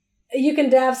 you can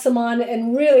dab some on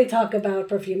and really talk about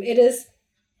perfume. It is,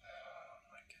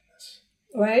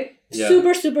 right? Yeah.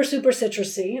 Super, super, super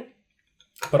citrusy.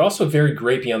 But also very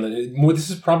grapey on the. This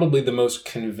is probably the most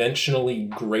conventionally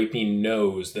grapey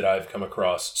nose that I've come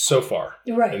across so far.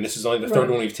 Right. And this is only the third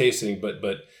one we've tasted. But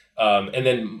and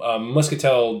then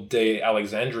Muscatel de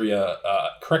Alexandria.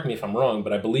 Correct me if I'm wrong,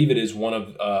 but I believe it is one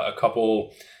of a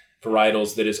couple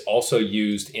varietals that is also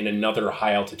used in another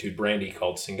high altitude brandy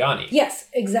called Singani. Yes,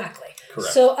 exactly.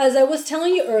 Correct. So as I was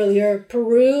telling you earlier,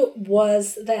 Peru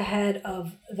was the head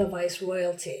of the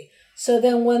viceroyalty. So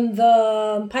then when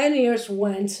the pioneers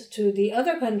went to the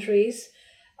other countries,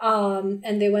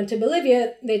 and they went to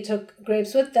Bolivia, they took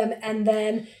grapes with them. And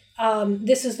then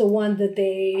this is the one that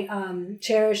they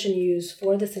cherish and use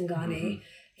for the Singani. Mm-hmm.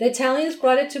 The Italians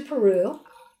brought it to Peru.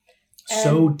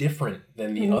 So different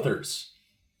than the others.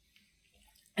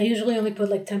 I usually only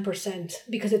put like 10%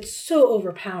 because it's so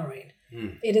overpowering.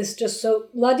 It is just so...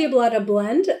 La Diablada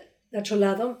blend,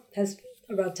 Naturalado, has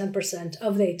about 10%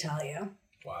 of the Italia.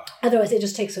 Wow. Otherwise, it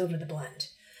just takes over the blend.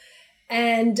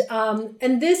 And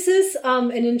this is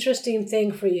an interesting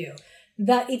thing for you.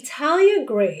 The Italia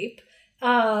grape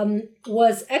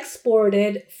was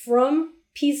exported from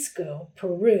Pisco,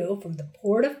 Peru, from the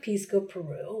port of Pisco,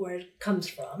 Peru, where it comes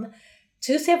from,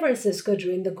 to San Francisco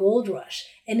during the gold rush.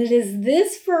 And it is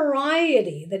this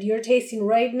variety that you're tasting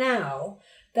right now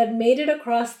that made it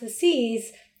across the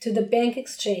seas to the bank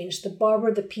exchange, the bar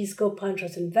where the Pisco punch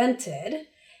was invented,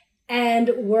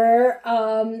 and where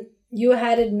you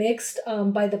had it mixed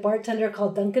by the bartender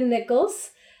called Duncan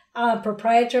Nichols,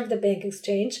 proprietor of the bank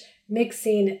exchange,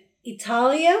 mixing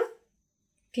Italia,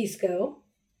 Pisco,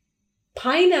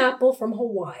 pineapple from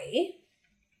Hawaii,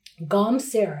 gum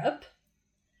syrup,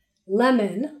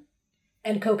 lemon,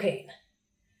 and cocaine.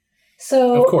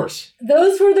 So of course,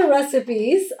 those were the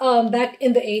recipes back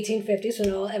in the 1850s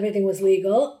when everything was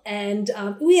legal. And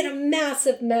we had a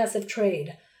massive, massive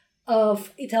trade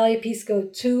of Italia Pisco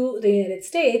to the United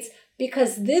States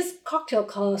because this cocktail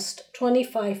cost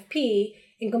 25p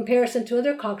in comparison to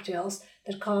other cocktails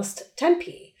that cost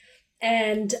 10p.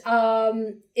 And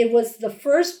it was the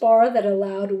first bar that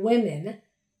allowed women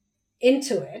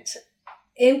into it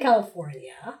in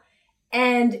California.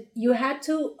 And you had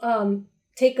to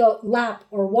take a lap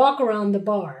or walk around the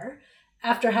bar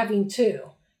after having two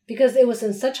because it was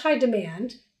in such high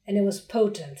demand and it was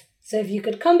potent. So if you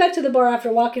could come back to the bar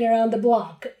after walking around the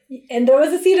block and there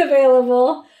was a seat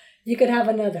available, you could have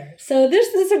another. So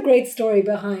there's a great story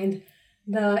behind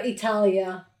the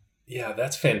Italia. Yeah,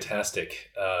 that's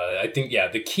fantastic. I think,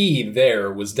 the key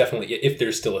there was definitely if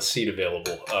there's still a seat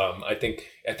available. I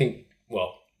think,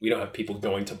 well, we don't have people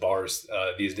going to bars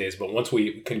these days, but once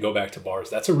we can go back to bars,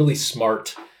 that's a really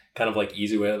smart kind of like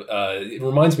easy way. It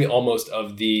reminds me almost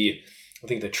of the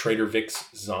Trader Vic's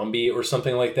zombie or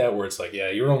something like that, where it's like, yeah,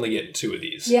 you're only getting 2 of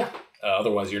these. Yeah.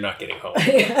 Otherwise, you're not getting home.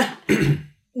 Yeah.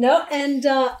 No, and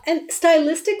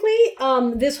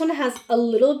stylistically, this one has a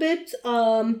little bit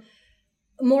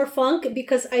more funk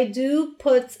because I do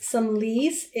put some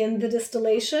lees in the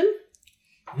distillation.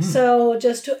 So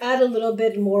just to add a little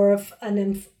bit more of an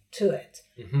nymph to it,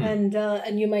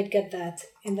 and you might get that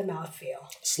in the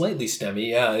mouthfeel. Slightly stemmy,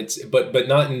 yeah. It's but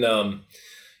not in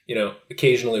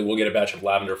occasionally we'll get a batch of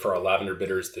lavender for our lavender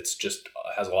bitters that's just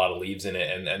has a lot of leaves in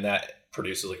it, and that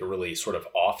produces like a really sort of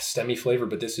off stemmy flavor.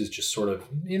 But this is just sort of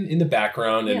in the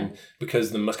background, and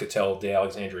because the Muscatel de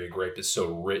Alexandria grape is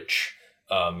so rich,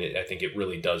 I think it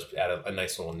really does add a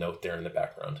nice little note there in the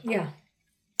background. Yeah.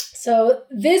 So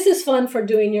this is fun for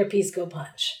doing your Pisco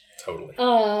punch. Totally.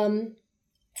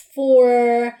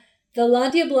 For the La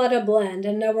Diablada blend,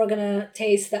 and now we're going to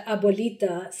taste the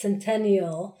Abuelita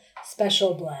Centennial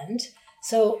Special Blend.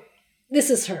 So this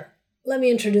is her. Let me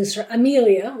introduce her.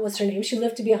 Amelia was her name. She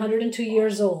lived to be 102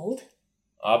 years old.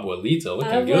 Abuelita,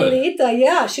 looking good. Abuelita,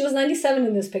 yeah. She was 97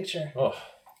 in this picture. Oh.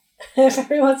 If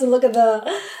everyone wants to look at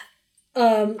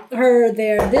her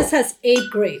there, this has 8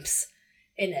 grapes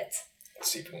in it.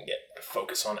 Let's see if we can get a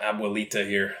focus on Abuelita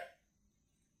here.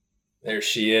 There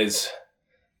she is.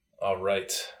 All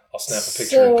right. I'll snap a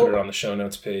picture and put it on the show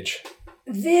notes page.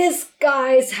 This,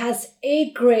 guys, has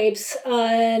 8 grapes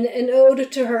and an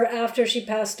ode to her after she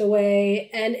passed away,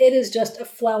 and it is just a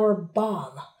flower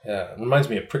bomb. Yeah, it reminds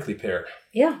me of prickly pear.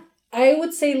 Yeah, I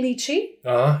would say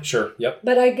lychee. Sure, yep.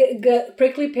 But I get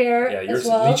prickly pear as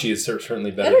well. Lychee is certainly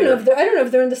better. I don't know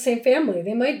if they're in the same family.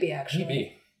 They might be, actually.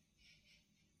 Maybe.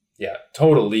 Yeah,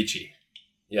 total lychee.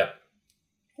 Yeah.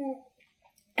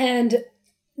 And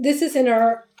this is in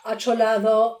our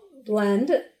acholado blend.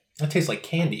 That tastes like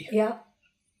candy. Yeah.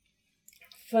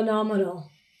 Phenomenal.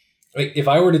 Like, if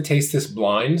I were to taste this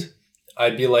blind,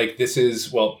 I'd be like, this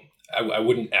is, well, I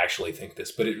wouldn't actually think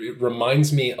this, but it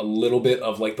reminds me a little bit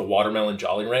of like the watermelon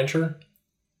Jolly Rancher.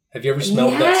 Have you ever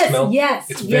smelled that smell? Yes.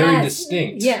 It's very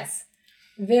distinct. Yes.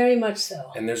 Very much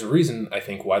so. And there's a reason, I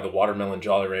think, why the watermelon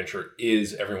Jolly Rancher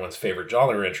is everyone's favorite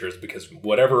Jolly Rancher is because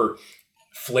whatever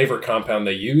flavor compound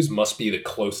they use must be the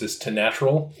closest to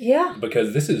natural. Yeah.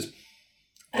 Because this is...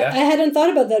 I hadn't thought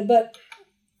about that, but,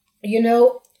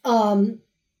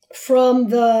 from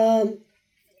the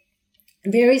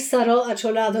very subtle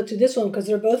acholado to this one, because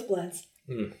they're both blends,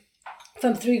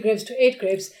 from 3 grapes to 8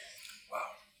 grapes, wow.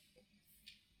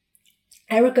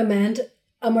 I recommend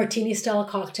a martini-style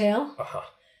cocktail,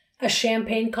 a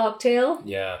champagne cocktail,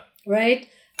 right?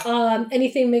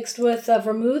 Anything mixed with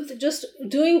vermouth, just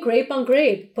doing grape on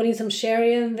grape, putting some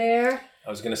sherry in there. I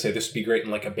was going to say this would be great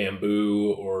in like a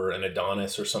bamboo or an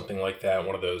Adonis or something like that.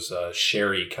 One of those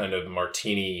sherry kind of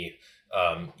martini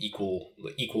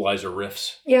equalizer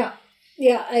riffs. Yeah.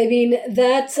 Yeah. I mean,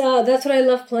 that's what I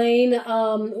love playing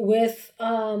with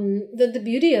the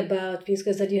beauty about Pisco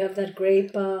is that you have that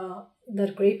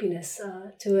grapiness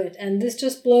to it. And this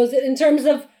just blows it in terms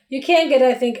of, you can't get,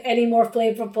 I think, any more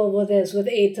flavorful with this, with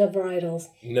 8 varietals.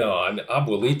 No,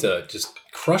 Abuelita just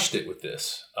crushed it with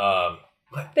this.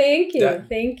 Thank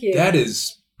you. That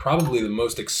is probably the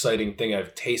most exciting thing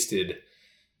I've tasted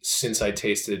since I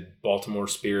tasted Baltimore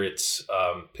Spirits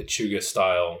Pechuga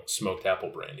style smoked apple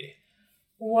brandy.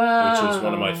 Wow. Which is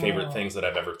one of my favorite things that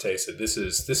I've ever tasted. This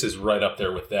is right up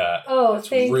there with that. Oh,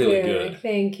 it's really good.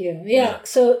 Thank you. Yeah.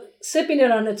 So sipping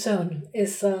it on its own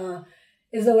is the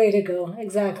way to go.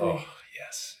 Exactly. Oh,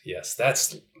 yes.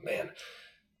 That's, man.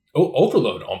 Oh,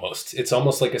 overload almost. It's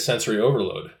almost like a sensory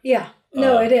overload. Yeah.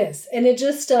 No, it is. And it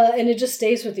just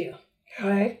stays with you.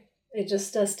 Right? It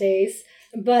just stays.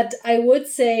 But I would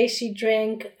say she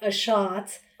drank a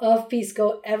shot of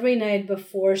Pisco every night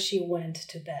before she went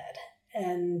to bed.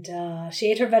 And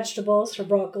she ate her vegetables, her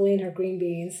broccoli and her green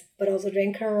beans, but also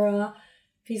drank her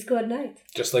Pisco at night.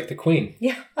 Just like the Queen.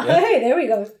 Yeah. Hey, there we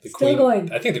go. Still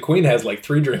going. I think the Queen has like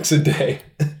 3 drinks a day.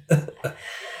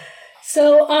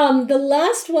 So the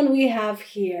last one we have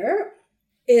here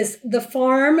is the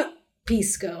Farm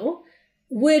Pisco,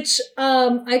 which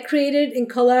I created in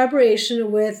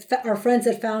collaboration with our friends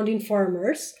at Founding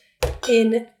Farmers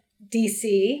in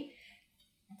DC.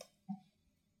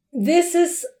 This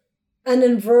is an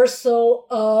inversal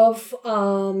of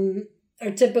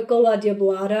our typical La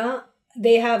Diablada.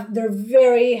 They're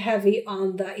very heavy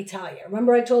on the Italia.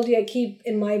 Remember I told you I keep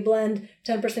in my blend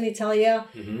 10% Italia?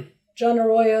 Mm-hmm. John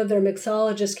Arroyo, their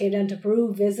mixologist, came down to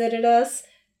Peru, visited us,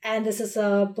 and this is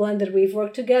a blend that we've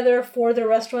worked together for the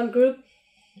restaurant group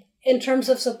in terms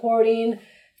of supporting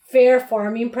fair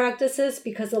farming practices,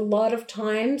 because a lot of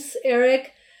times,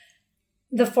 Eric,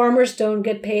 the farmers don't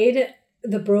get paid,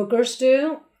 the brokers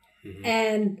do,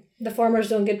 and the farmers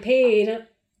don't get paid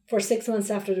for 6 months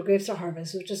after the grapes are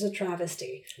harvested, which is a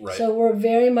travesty. Right. So we're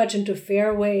very much into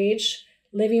fair wage,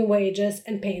 living wages,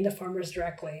 and paying the farmers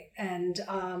directly. And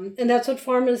that's what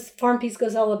Farm Pisco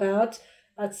is all about.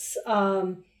 That's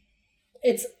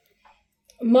it's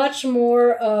much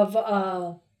more of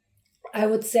I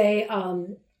would say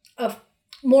of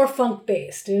more funk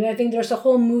based. And I think there's a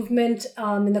whole movement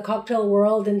in the cocktail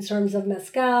world in terms of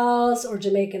mezcals or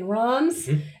Jamaican rums.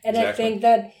 Mm-hmm. And exactly. I think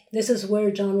that this is where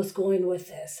John was going with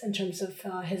this in terms of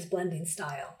his blending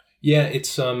style. Yeah,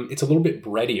 it's a little bit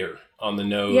breadier on the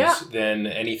nose than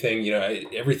anything.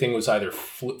 Everything was either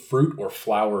fruit or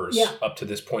flowers up to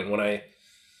this point. When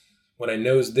I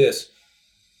nosed this,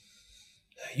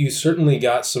 you certainly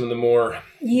got some of the more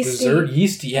yeasty,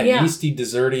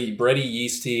 desserty, bready,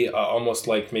 yeasty, almost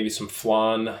like maybe some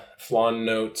flan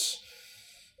notes.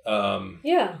 A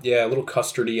little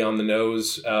custardy on the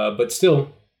nose, but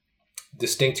still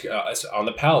distinct on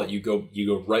the palate. You go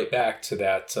right back to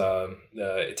that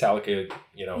Italica,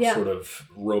 sort of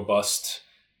robust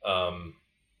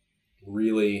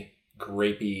really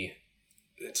grapey.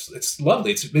 It's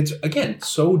lovely. It's again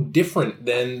so different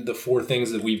than the four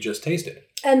things that we've just tasted.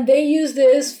 And they use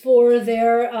this for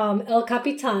their El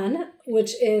Capitan,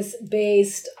 which is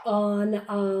based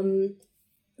on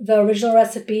the original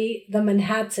recipe, the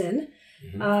Manhattan,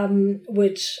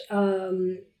 which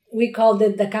we called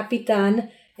it the Capitan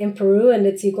in Peru, and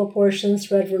it's equal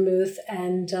portions red vermouth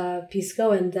and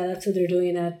pisco, and that's what they're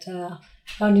doing at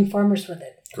Founding Farmers with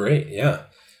it. Great, yeah.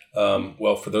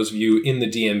 Well, for those of you in the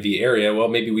DMV area, well,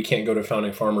 maybe we can't go to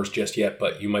Founding Farmers just yet,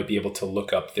 but you might be able to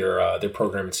look up their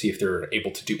program and see if they're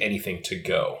able to do anything to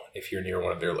go if you're near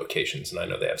one of their locations, and I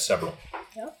know they have several.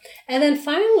 Yeah. And then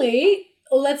finally,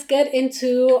 let's get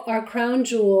into our crown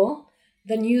jewel,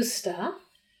 the Ñusta.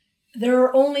 There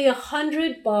are only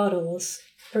 100 bottles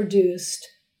produced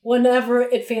whenever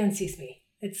it fancies me.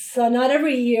 It's not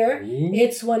every year. Ooh.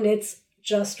 It's when it's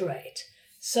just right.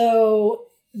 So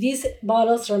these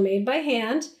bottles are made by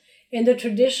hand in the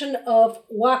tradition of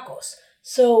huacos.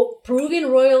 So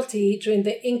Peruvian royalty during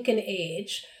the Incan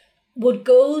age would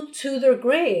go to their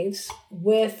graves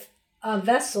with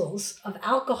vessels of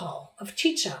alcohol, of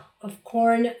chicha, of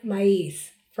corn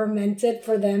maize, fermented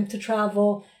for them to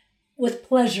travel with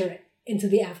pleasure into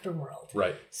the afterworld.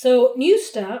 Right. So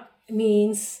Ñusta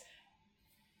means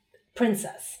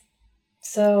princess.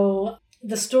 So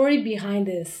the story behind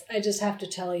this, I just have to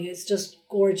tell you, it's just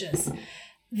gorgeous.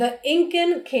 The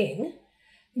Incan king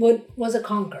was a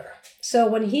conqueror. So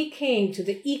when he came to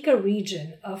the Ica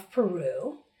region of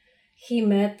Peru, he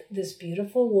met this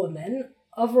beautiful woman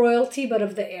of royalty, but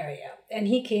of the area. And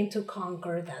he came to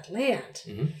conquer that land.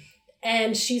 Mm-hmm.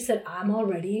 And she said, I'm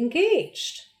already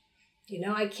engaged.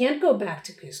 I can't go back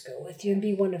to Cusco with you and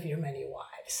be one of your many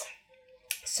wives.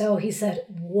 So he said,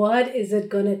 what is it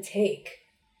going to take?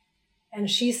 And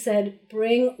she said,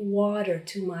 bring water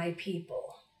to my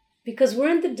people. Because we're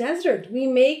in the desert. We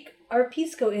make our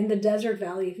pisco in the desert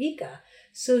valley of Ica.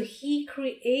 So he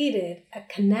created a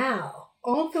canal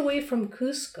all the way from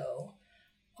Cusco,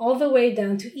 all the way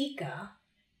down to Ica.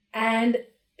 And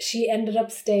she ended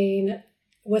up staying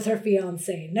with her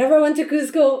fiance. Never went to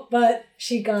Cusco, but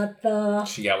she got what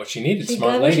she needed.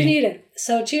 Smart lady. What she needed.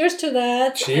 So cheers to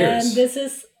that. Cheers. And this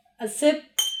is a sip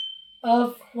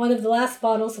of one of the last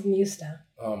bottles of Ñusta.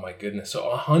 Oh my goodness. So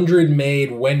 100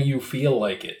 made when you feel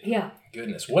like it. Yeah.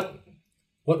 Goodness. What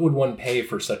would one pay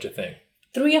for such a thing?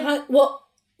 300. Well,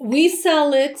 we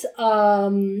sell it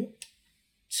at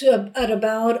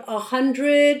about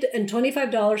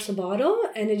 $125 a bottle,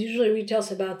 and it usually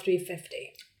retails about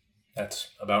 $350. That's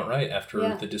about right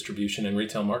after the distribution and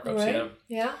retail markups. Right.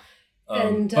 Yeah.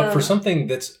 And but for something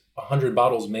that's 100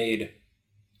 bottles made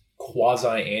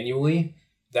quasi-annually,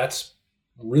 that's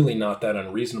really not that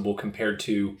unreasonable compared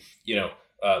to,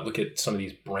 look at some of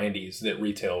these brandies that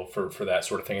retail for that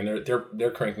sort of thing. And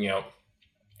they're cranking out,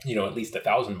 at least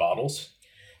 1,000 bottles.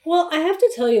 Well, I have to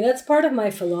tell you, that's part of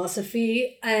my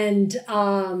philosophy. And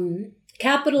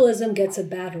capitalism gets a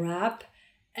bad rap.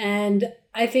 And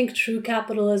I think true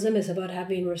capitalism is about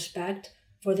having respect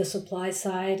for the supply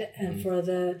side and for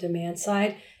the demand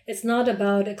side. It's not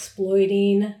about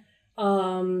exploiting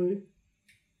the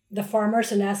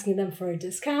farmers and asking them for a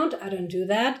discount. I don't do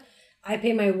that. I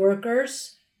pay my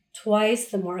workers twice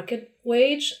the market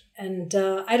wage, and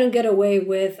I don't get away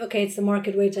with, okay, it's the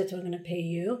market wage, that's what I'm going to pay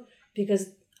you,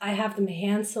 because I have them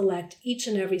hand select each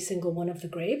and every single one of the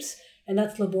grapes, and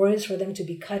that's laborious for them to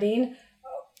be cutting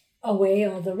away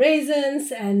all the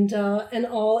raisins and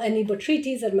any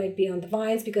botrytis that might be on the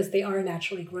vines, because they are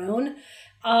naturally grown.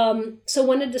 So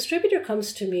when a distributor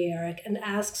comes to me, Eric, and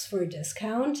asks for a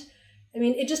discount, I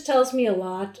mean, it just tells me a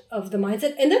lot of the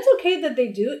mindset. And that's okay that they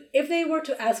do. If they were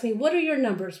to ask me, what are your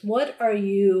numbers? What are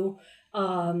you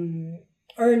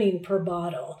earning per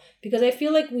bottle? Because I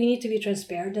feel like we need to be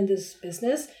transparent in this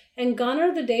business. And gone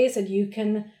are the days that you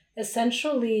can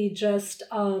essentially just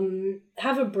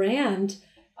have a brand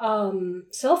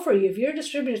sell for you. If you're a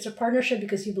distributor, it's a partnership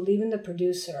because you believe in the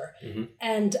producer. Mm-hmm.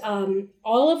 And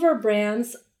all of our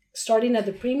brands, starting at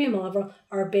the premium level,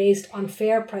 are based on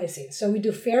fair pricing. So we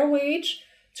do fair wage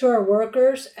to our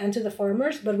workers and to the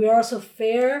farmers, but we are also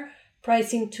fair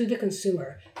pricing to the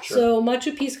consumer. Sure. So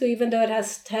Macchu Pisco, even though it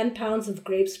has 10 pounds of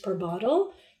grapes per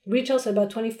bottle, retails at about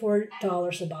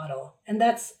 $24 a bottle. And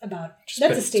that's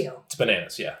a steal. It's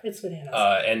bananas, yeah. It's bananas.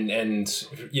 And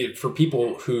for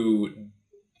people who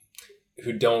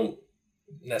don't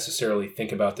necessarily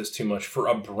think about this too much, for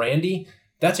a brandy,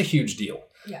 that's a huge deal.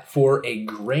 Yeah. For a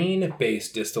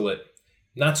grain-based distillate,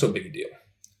 not so big a deal.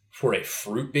 For a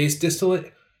fruit-based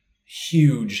distillate,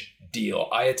 huge deal.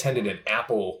 I attended an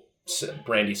apple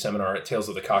brandy seminar at Tales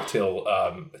of the Cocktail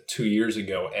 2 years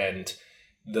ago, and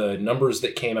the numbers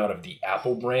that came out of the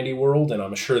apple brandy world, and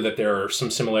I'm sure that there are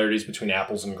some similarities between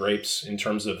apples and grapes in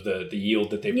terms of the yield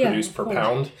that they produce per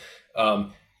pound.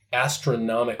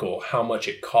 Astronomical how much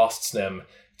it costs them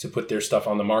to put their stuff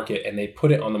on the market, and they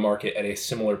put it on the market at a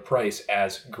similar price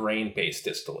as grain-based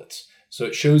distillates. So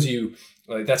it shows you,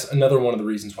 like, that's another one of the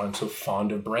reasons why I'm so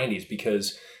fond of brandies,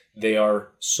 because they are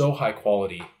so high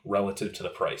quality relative to the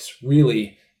price.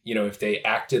 Really, if they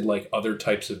acted like other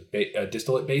types of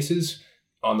distillate bases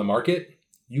on the market,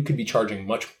 you could be charging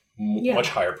much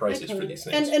higher prices for these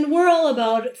things. And we're all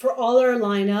about, for all our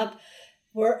lineup,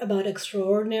 we're about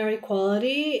extraordinary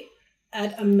quality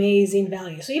at amazing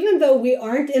value. So even though we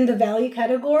aren't in the value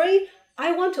category,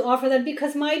 I want to offer that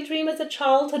because my dream as a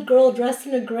childhood girl dressed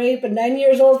in a grape and 9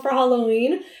 years old for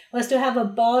Halloween was to have a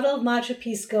bottle of Macchu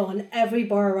Pisco in every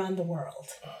bar around the world.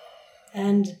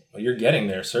 And well, you're getting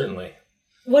there, certainly.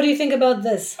 What do you think about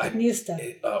this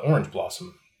Ñusta? Orange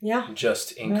blossom. Yeah.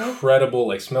 Just incredible.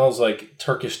 Like, smells like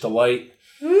Turkish delight.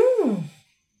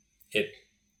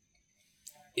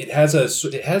 It has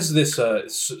this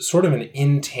sort of an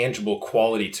intangible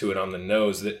quality to it on the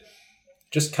nose that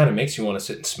just kind of makes you want to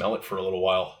sit and smell it for a little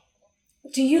while.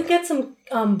 Do you get some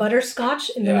butterscotch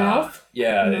in the mouth?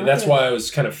 Yeah, that's why I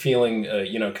was kind of feeling,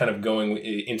 kind of going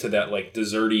into that like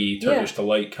desserty Turkish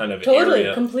delight kind of area.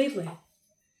 Totally, completely.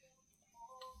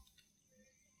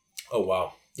 Oh,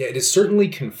 wow. Yeah, it is certainly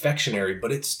confectionery,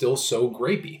 but it's still so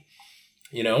grapey.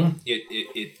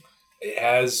 It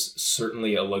has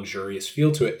certainly a luxurious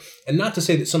feel to it. And not to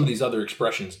say that some of these other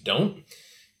expressions don't,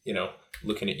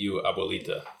 looking at you,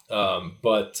 abuelita.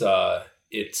 But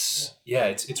it's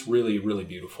really, really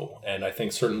beautiful. And I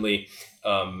think certainly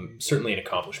an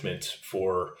accomplishment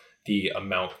for the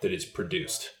amount that is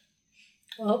produced.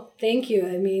 Well, thank you.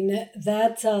 I mean,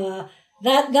 that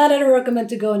I'd recommend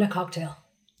to go in a cocktail.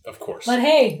 Of course. But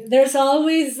hey, there's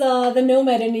always the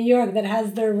Nomad in New York that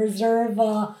has their reserve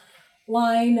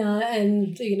line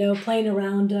and, playing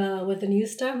around with the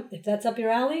Ñusta. If that's up your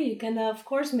alley, you can, of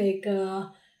course, make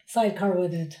a sidecar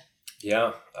with it.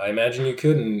 Yeah, I imagine you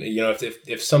could. And,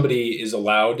 if somebody is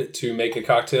allowed to make a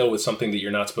cocktail with something that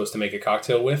you're not supposed to make a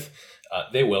cocktail with,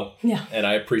 they will. Yeah. And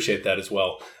I appreciate that as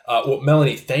well. Well,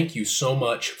 Melanie, thank you so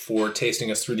much for tasting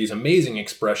us through these amazing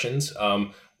expressions.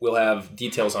 We'll have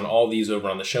details on all these over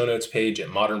on the show notes page at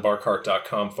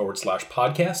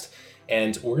modernbarcart.com/podcast.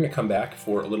 And we're going to come back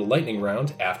for a little lightning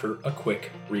round after a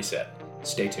quick reset.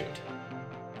 Stay tuned.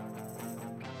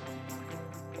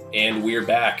 And we're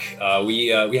back. We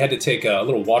had to take a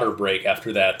little water break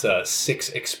after that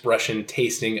 6-expression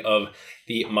tasting of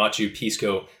the Macchu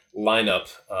Pisco lineup.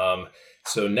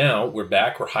 So now we're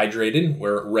back. We're hydrated.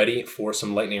 We're ready for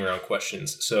some lightning round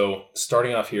questions. So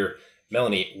starting off here,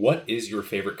 Melanie, what is your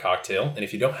favorite cocktail? And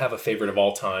if you don't have a favorite of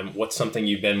all time, what's something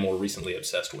you've been more recently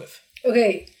obsessed with?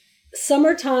 Okay.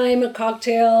 Summertime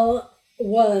cocktail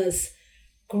was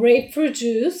grapefruit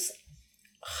juice,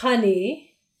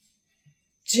 honey,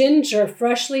 ginger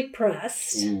freshly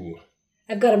pressed. Ooh.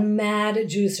 I've got a mad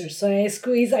juicer, so I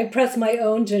press my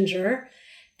own ginger,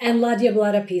 and La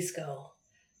Diablada Pisco.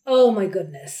 Oh my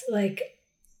goodness. Like,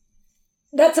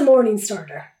 that's a morning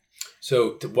starter.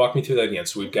 So to walk me through that again.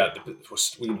 So we've got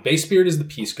base spirit is the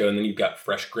Pisco, and then you've got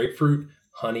fresh grapefruit,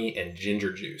 honey, and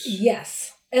ginger juice.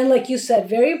 Yes. And like you said,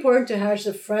 very important to have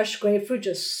the fresh grapefruit.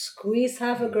 Just squeeze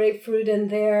half a grapefruit in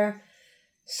there.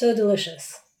 So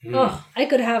delicious. Oh, I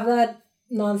could have that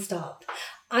nonstop.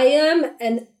 I am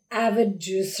an avid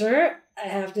juicer, I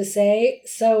have to say.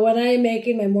 So when I'm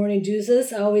making my morning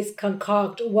juices, I always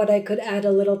concoct what I could add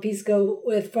a little Pisco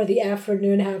with for the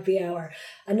afternoon happy hour.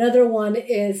 Another one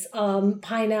is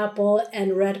pineapple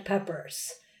and red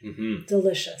peppers. Mm-hmm.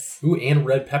 Delicious. Ooh, and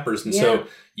red peppers. And so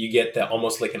you get that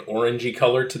almost like an orangey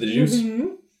color to the juice.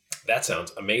 Mm-hmm. That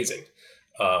sounds amazing.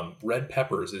 Red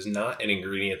peppers is not an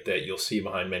ingredient that you'll see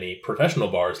behind many professional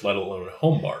bars, let alone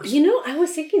home bars. I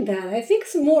was thinking that. I think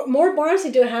some more bars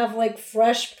need to have like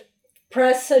fresh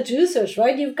press juicers,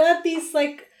 right? You've got these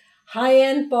like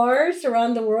high-end bars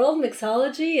around the world,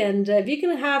 mixology, and if you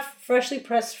can have freshly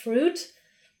pressed fruit,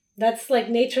 that's like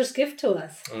nature's gift to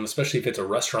us. And especially if it's a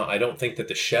restaurant, I don't think that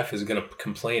the chef is going to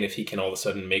complain if he can all of a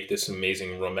sudden make this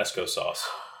amazing romesco sauce.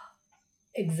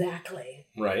 Exactly.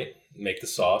 Right. Make the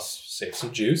sauce, save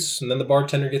some juice, and then the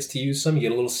bartender gets to use some. You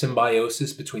get a little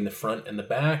symbiosis between the front and the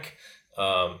back.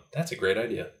 That's a great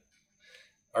idea.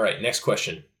 All right, next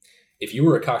question. If you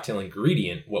were a cocktail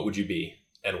ingredient, what would you be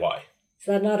and why? Is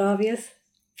that not obvious?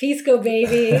 Pisco,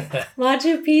 baby.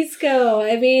 Macchu Pisco.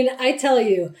 I mean, I tell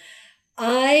you,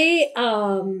 I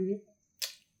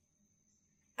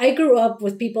grew up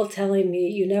with people telling me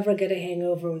you never get a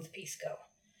hangover with Pisco.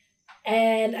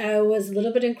 And I was a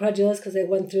little bit incredulous because I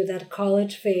went through that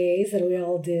college phase that we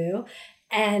all do.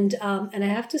 And I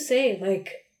have to say,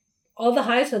 like, all the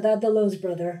highs without the lows,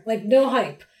 brother. Like, no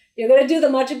hype. You're going to do the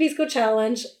Macchu Pisco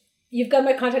challenge. You've got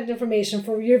my contact information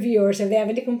for your viewers if they have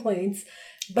any complaints.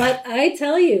 But I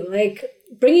tell you, like,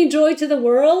 bringing joy to the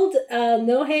world,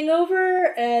 no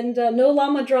hangover, and no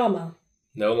llama drama.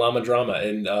 No llama drama.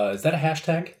 And is that a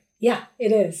hashtag? Yeah,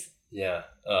 it is. Yeah.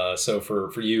 So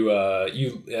for you,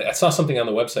 I saw something on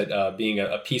the website being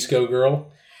a Pisco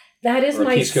girl. That is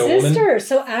my Pisco sister. woman?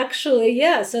 So actually,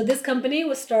 yeah. So this company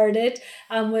was started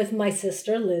with my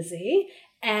sister, Lizzie.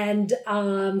 And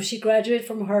she graduated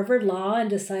from Harvard Law and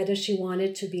decided she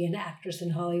wanted to be an actress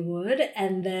in Hollywood.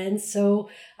 And then so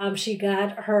she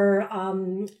got her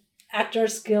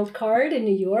Actors Guild card in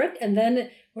New York. And then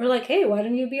we're like, hey, why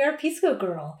don't you be our Pisco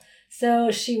girl?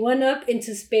 So she went up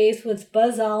into space with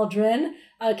Buzz Aldrin,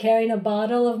 carrying a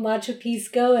bottle of Macchu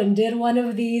Pisco, and did one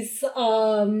of these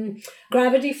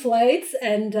gravity flights.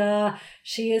 And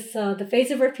she is the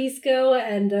face of her Pisco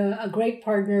and a great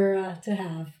partner to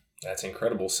have. That's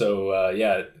incredible. So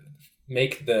yeah,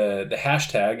 make the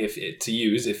hashtag to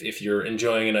use if you're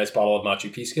enjoying a nice bottle of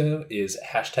Macchu Pisco is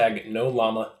hashtag no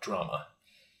llama drama.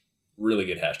 Really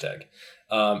good hashtag.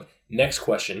 Next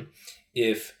question.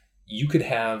 If you could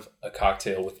have a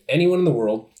cocktail with anyone in the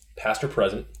world, past or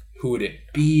present, who would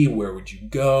it be? Where would you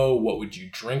go? What would you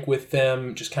drink with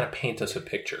them? Just kind of paint us a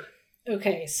picture.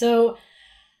 Okay, so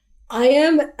I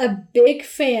am a big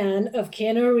fan of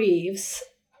Keanu Reeves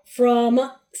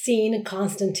from seeing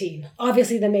Constantine.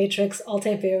 Obviously, The Matrix,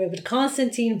 all-time favorite, but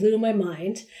Constantine blew my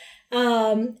mind.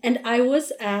 And I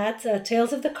was at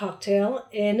Tales of the Cocktail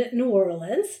in New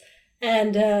Orleans,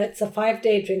 and it's a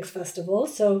 5-day drinks festival,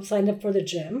 so signed up for the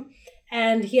gym.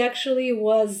 And he actually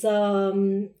was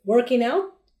working out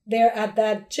there at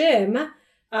that gym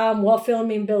while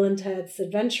filming Bill and Ted's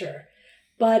Adventure.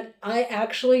 But I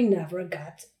actually never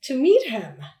got to meet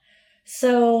him.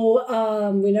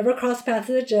 So we never crossed paths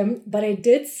at the gym, but I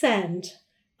did send,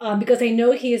 because I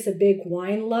know he is a big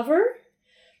wine lover,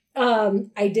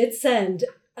 I did send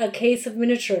a case of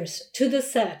miniatures to the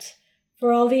set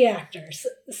for all the actors.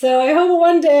 So I hope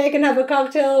one day I can have a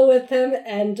cocktail with him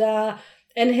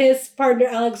and his partner,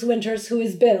 Alex Winters, who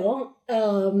is Bill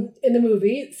in the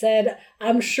movie, said,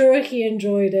 I'm sure he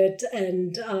enjoyed it.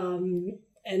 And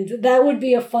that would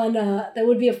be a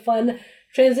fun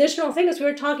transitional thing. As we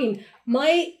were talking,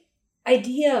 my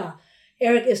idea,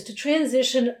 Eric, is to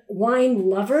transition wine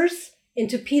lovers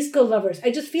into Pisco lovers.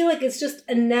 I just feel like it's just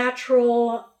a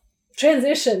natural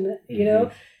transition, you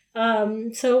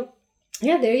know? So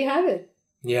yeah, there you have it.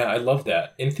 Yeah, I love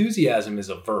that. Enthusiasm is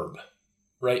a verb,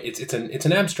 right? It's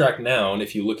an abstract noun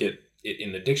if you look at it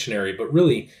in the dictionary, but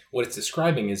really what it's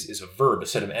describing is a verb, a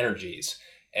set of energies.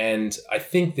 And I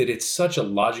think that it's such a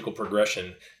logical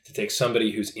progression to take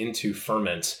somebody who's into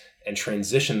ferments and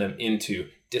transition them into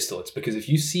distillates. Because if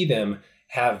you see them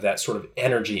have that sort of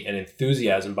energy and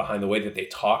enthusiasm behind the way that they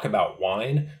talk about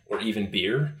wine or even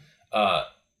beer,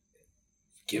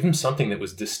 give them something that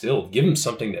was distilled. Give them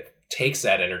something that takes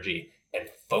that energy and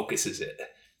focuses it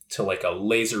to like a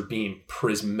laser beam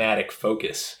prismatic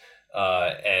focus.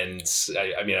 And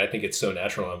I think it's so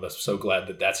natural. I'm so glad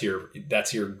that that's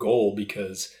your goal,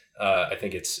 because I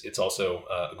think it's also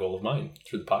a goal of mine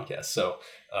through the podcast. So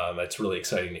it's really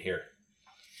exciting to hear.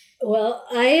 Well,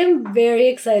 I am very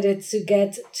excited to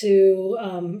get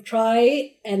to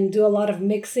try and do a lot of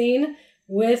mixing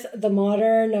with the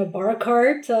modern bar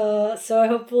cart. So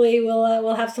hopefully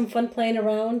we'll have some fun playing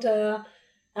around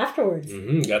afterwards.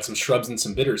 Got some shrubs and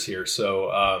some bitters here.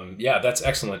 So yeah, that's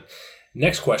excellent.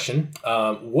 Next question.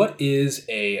 What is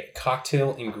a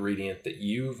cocktail ingredient that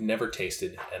you've never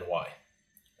tasted and why?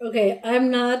 Okay,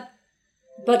 I'm not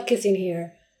butt kissing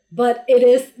here, but it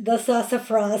is the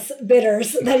sassafras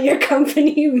bitters that your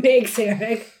company makes,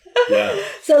 Eric. Yeah.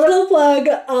 So little plug.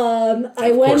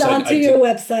 I went onto your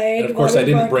website. And of course, I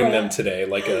didn't bring them today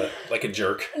like a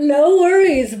jerk. No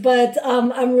worries, but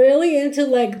I'm really into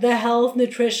like the health,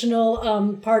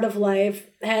 nutritional part of life.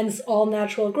 Hence, all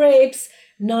natural grapes,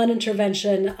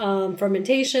 non-intervention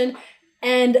fermentation,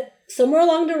 and somewhere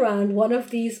along the round, one of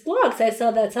these blogs, I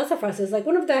saw that sassafras is like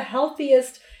one of the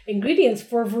healthiest ingredients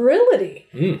for virility.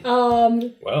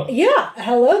 Wow. Yeah,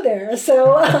 hello there.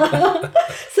 So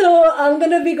so I'm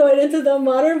going to be going into the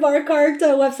Modern Bar Cart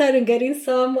website and getting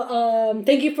some.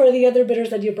 Thank you for the other bitters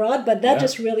that you brought, but that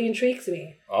just really intrigues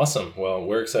me. Awesome. Well,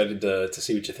 we're excited to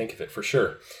see what you think of it for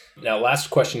sure. Now, last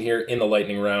question here in the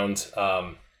lightning round.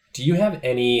 Do you have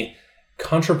any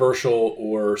controversial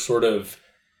or sort of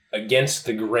against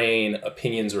the grain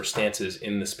opinions or stances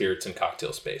in the spirits and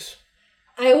cocktail space?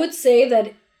 I would say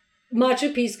that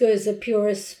Macchu Pisco is the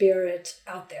purest spirit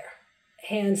out there,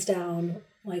 hands down,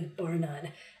 like bar none.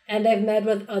 And I've met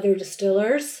with other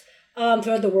distillers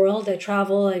throughout the world. I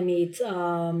travel, I meet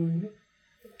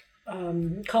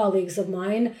colleagues of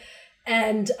mine,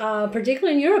 and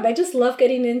particularly in Europe, I just love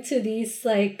getting into these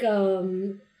like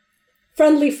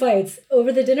friendly fights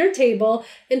over the dinner table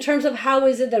in terms of how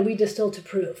is it that we distill to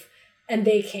proof, and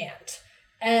they can't,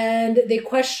 and they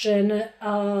question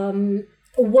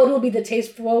what will be the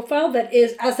taste profile that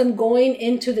is, as I'm going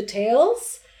into the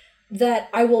tails, that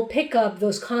I will pick up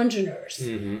those congeners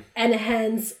and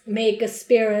hence make a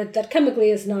spirit that chemically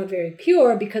is not very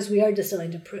pure because we are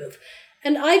distilling to proof.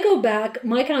 And I go back,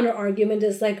 my counter argument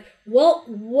is like, well,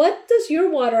 what does your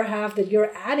water have that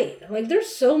you're adding? Like,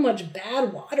 there's so much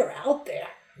bad water out there,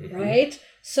 right?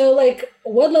 So like,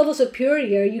 what levels of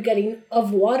purity are you getting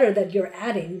of water that you're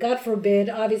adding? God forbid,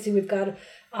 obviously we've got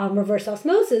reverse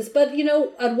osmosis, but you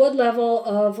know, at what level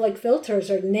of like filters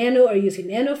are using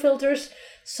nano filters?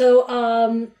 So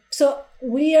so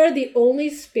we are the only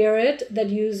spirit that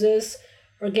uses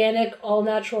organic, all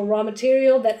natural raw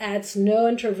material that adds no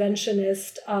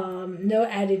interventionist, no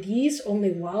added yeast,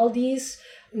 only wild yeast,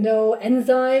 no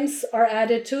enzymes are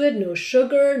added to it, no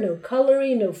sugar, no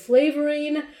coloring, no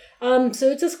flavoring. So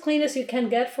it's as clean as you can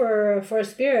get for a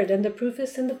spirit, and the proof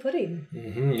is in the pudding.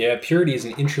 Yeah, purity is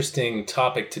an interesting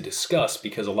topic to discuss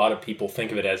because a lot of people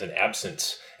think of it as an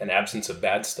absence of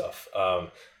bad stuff.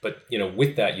 But you know,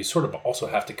 with that, you sort of also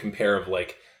have to compare of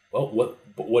like, well,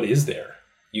 what is there?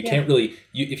 You can't really,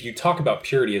 if you talk about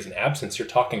purity as an absence, you're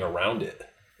talking around it.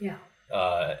 Yeah.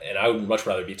 And I would much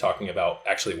rather be talking about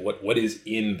actually what is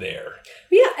in there.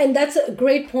 Yeah, and that's a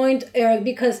great point, Eric,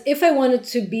 because if I wanted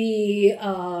to be,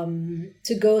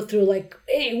 to go through like,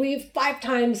 hey, we 5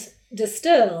 times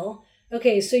distill.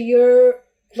 Okay, so you're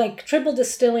like triple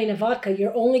distilling a vodka,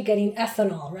 you're only getting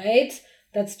ethanol, right?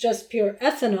 That's just pure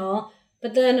ethanol.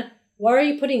 But then why are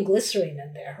you putting glycerine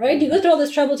in there, right? You go through all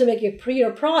this trouble to make a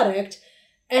pure product.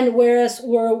 And whereas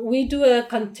we do a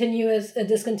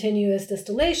discontinuous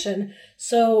distillation,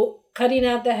 so cutting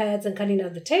out the heads and cutting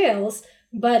out the tails,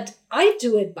 but I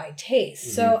do it by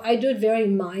taste. So I do it very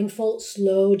mindful,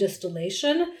 slow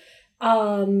distillation.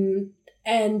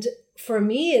 And for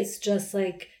me, it's just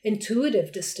like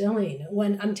intuitive distilling.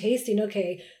 When I'm tasting,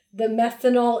 okay, the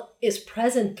methanol is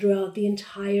present throughout the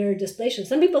entire distillation.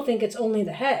 Some people think it's only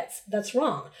the heads. That's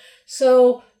wrong.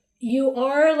 So you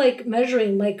are like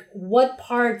measuring like what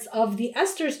parts of the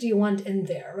esters do you want in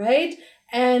there, right?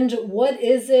 And what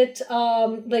is it,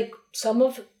 like some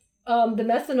of the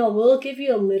methanol will give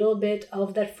you a little bit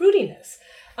of that fruitiness.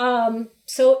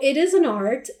 So it is an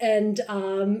art, and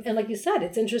like you said,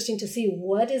 it's interesting to see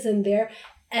what is in there.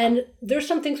 And there's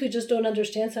some things we just don't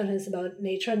understand sometimes about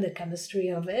nature and the chemistry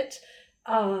of it.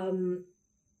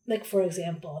 Like for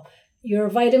example, your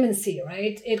vitamin C,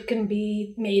 right? It can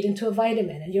be made into a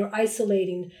vitamin and you're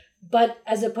isolating, but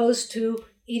as opposed to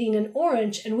eating an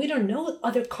orange, and we don't know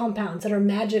other compounds that are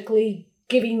magically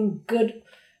giving good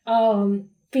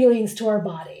feelings to our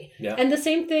body. Yeah. And the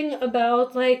same thing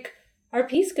about like our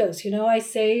piscos, you know, I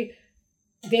say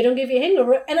they don't give you a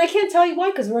hangover, and I can't tell you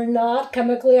why, because we're not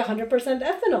chemically 100%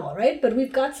 ethanol, right? But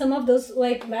we've got some of those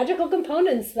like magical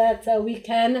components that we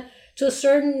can, to a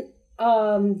certain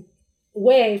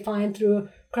way, find through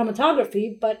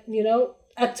chromatography, but you know,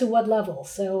 to what level.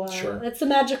 So that's the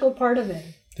magical part of it.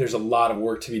 There's a lot of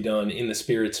work to be done in the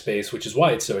spirit space, which is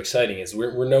why it's so exciting. Is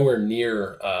we're nowhere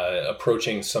near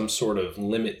approaching some sort of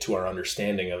limit to our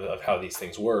understanding of how these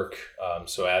things work.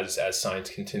 So as science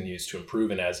continues to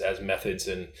improve, and as methods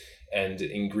and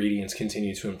ingredients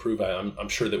continue to improve, I'm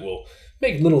sure that we'll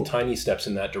make little tiny steps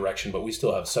in that direction, but we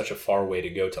still have such a far way to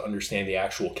go to understand the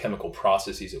actual chemical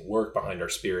processes at work behind our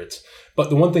spirits. But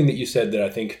the one thing that you said that I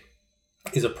think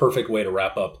is a perfect way to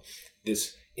wrap up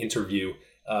this interview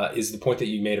is the point that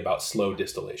you made about slow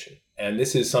distillation. And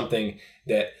this is something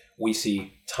that we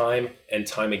see time and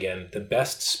time again. The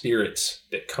best spirits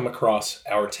that come across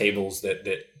our tables that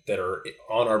are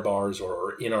on our bars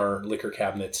or in our liquor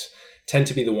cabinets tend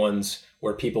to be the ones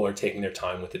where people are taking their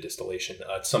time with the distillation.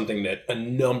 It's something that a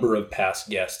number of past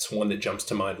guests, one that jumps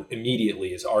to mind immediately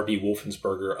is R.B.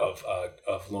 Wolfensberger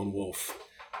of Lone Wolf.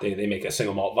 They make a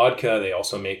single malt vodka. They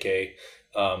also make a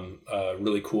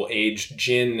really cool aged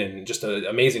gin and just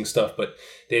amazing stuff. But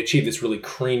they achieve this really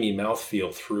creamy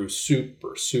mouthfeel through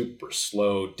super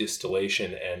slow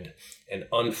distillation and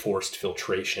unforced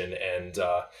filtration. And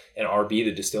R.B.,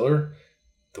 the distiller,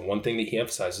 the one thing that he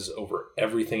emphasizes over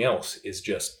everything else is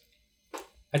just,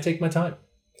 I take my time.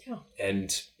 Yeah.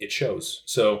 And it shows.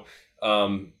 So,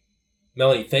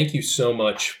 Melanie, thank you so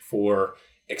much for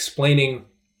explaining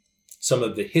some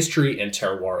of the history and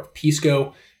terroir of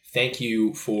Pisco. Thank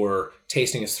you for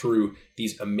tasting us through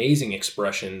these amazing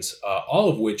expressions, all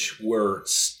of which were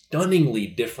stunningly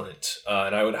different.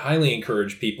 And I would highly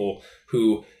encourage people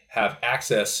who have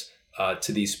access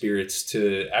to these spirits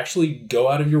to actually go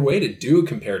out of your way to do a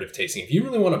comparative tasting. If you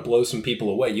really want to blow some people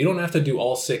away, you don't have to do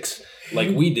all 6 like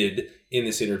we did in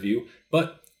this interview,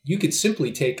 but you could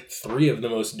simply take 3 of the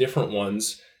most different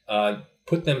ones,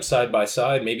 put them side by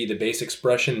side, maybe the base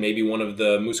expression, maybe one of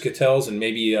the muscatels, and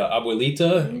maybe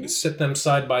abuelita, sit them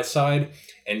side by side,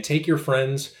 and take your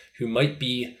friends who might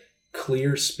be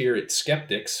clear spirit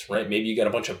skeptics, right? Maybe you got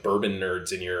a bunch of bourbon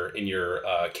nerds in your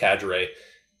cadre.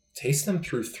 Taste them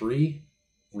through 3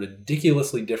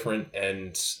 ridiculously different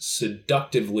and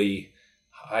seductively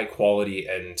high quality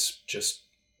and just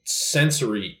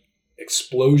sensory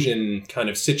explosion kind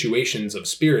of situations of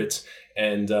spirits.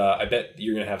 And I bet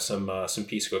you're going to have some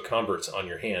Pisco converts on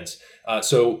your hands.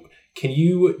 So can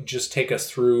you just take us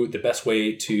through the best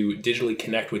way to digitally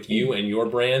connect with you and your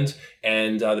brand,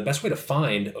 and the best way to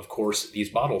find, of course, these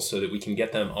bottles so that we can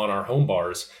get them on our home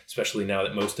bars, especially now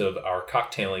that most of our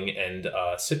cocktailing and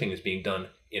sipping is being done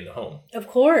in the home? Of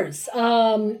course.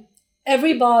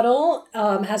 Every bottle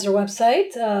has our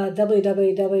website,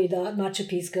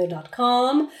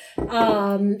 www.machupisco.com.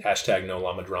 Hashtag no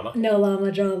llama drama. No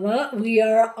llama drama. We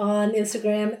are on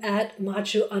Instagram at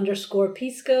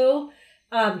Macchu_Pisco.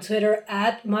 Twitter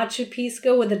at Macchu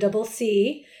Pisco with a double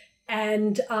C.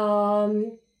 And,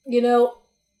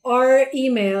 our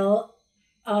email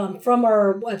from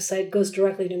our website goes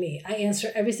directly to me. I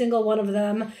answer every single one of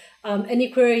them. Any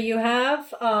query you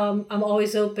have, I'm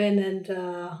always open and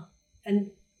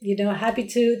happy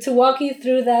to walk you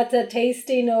through that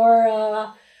tasting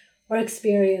or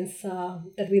experience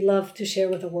that we love to share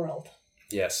with the world.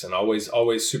 Yes, and always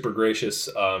super gracious.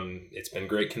 It's been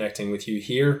great connecting with you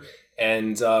here.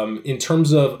 And in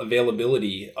terms of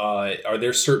availability, are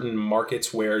there certain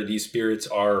markets where these spirits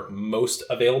are most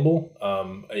available?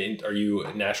 Are you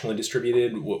nationally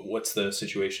distributed? What's the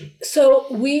situation? So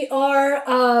we are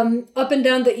up and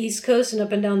down the East Coast and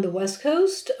up and down the West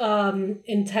Coast,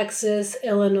 in Texas,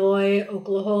 Illinois,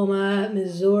 Oklahoma,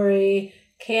 Missouri,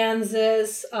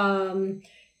 Kansas,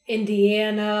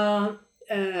 Indiana,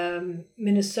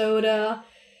 Minnesota.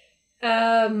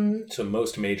 So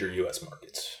most major U.S.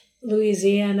 markets.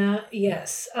 Louisiana,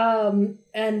 yes.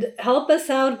 And help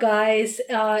us out, guys.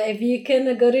 If you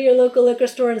can go to your local liquor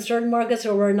store in certain markets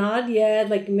where we're not yet,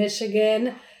 like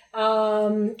Michigan,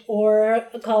 or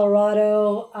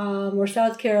Colorado, or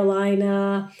South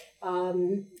Carolina,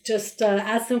 just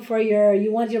ask them for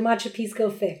you want your Macchu Pisco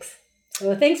fix.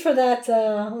 So thanks for that,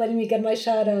 letting me get my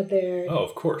shout out there. Oh,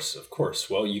 of course.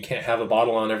 Well, you can't have a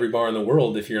bottle on every bar in the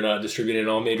world if you're not distributed in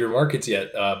all major markets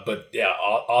yet. But yeah,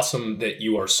 awesome that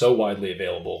you are so widely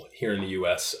available here in the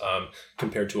U.S.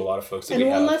 Compared to a lot of folks that we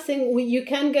have. And one last thing, you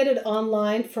can get it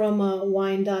online from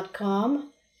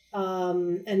wine.com,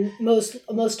 and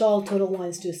most all Total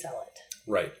Wines do sell it.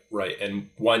 Right.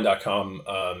 And wine.com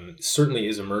certainly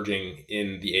is emerging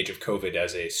in the age of COVID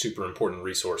as a super important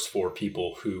resource for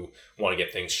people who want to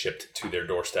get things shipped to their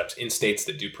doorsteps in states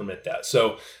that do permit that.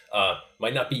 So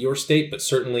might not be your state, but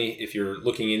certainly if you're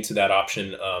looking into that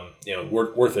option,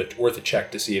 worth a check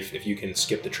to see if you can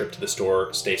skip the trip to the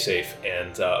store, stay safe,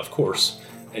 and of course,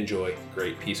 enjoy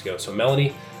great Pisco. So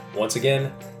Melanie, once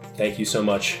again, thank you so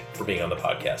much for being on the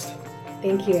podcast.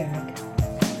 Thank you, Eric.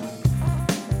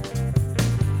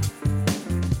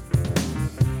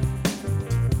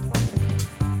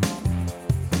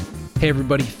 Hey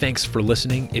everybody, thanks for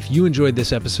listening. If you enjoyed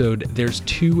this episode, there's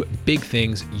 2 big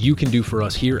things you can do for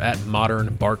us here at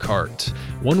Modern Bar Cart.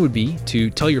 One would be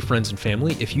to tell your friends and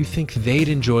family if you think they'd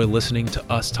enjoy listening to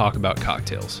us talk about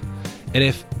cocktails. And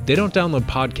if they don't download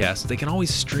podcasts, they can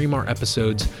always stream our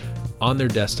episodes on their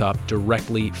desktop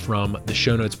directly from the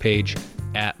show notes page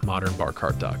at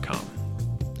modernbarcart.com.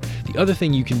 The other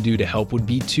thing you can do to help would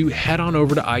be to head on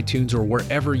over to iTunes or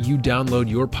wherever you download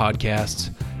your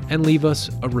podcasts and leave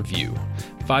us a review.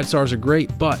 5 stars are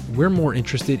great, but we're more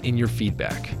interested in your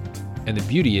feedback. And the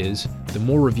beauty is, the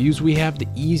more reviews we have, the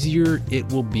easier it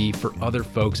will be for other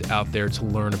folks out there to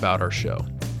learn about our show.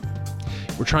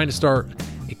 We're trying to start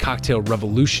a cocktail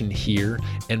revolution here,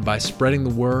 and by spreading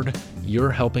the word,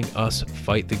 you're helping us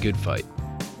fight the good fight.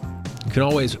 You can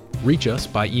always reach us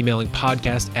by emailing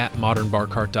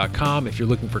podcast@modernbarcart.com if you're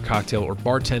looking for cocktail or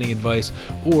bartending advice,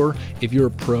 or if you're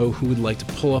a pro who would like to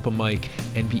pull up a mic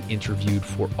and be interviewed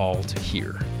for all to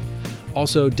hear.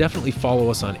 Also, definitely follow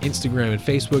us on Instagram and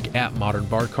Facebook at Modern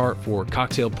Bar Cart for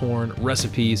cocktail porn,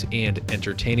 recipes, and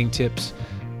entertaining tips.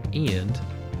 And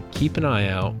keep an eye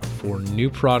out for new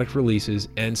product releases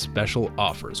and special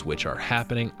offers, which are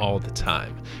happening all the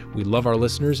time. We love our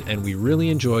listeners, and we really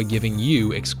enjoy giving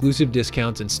you exclusive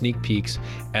discounts and sneak peeks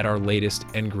at our latest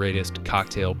and greatest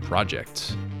cocktail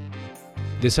projects.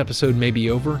 This episode may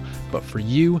be over, but for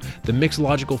you, the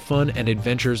mixological fun and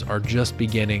adventures are just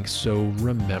beginning, so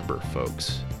remember,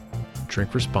 folks,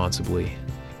 drink responsibly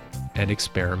and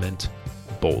experiment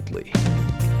boldly.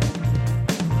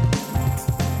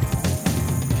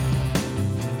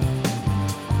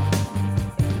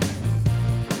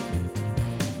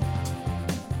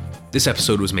 This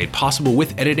episode was made possible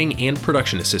with editing and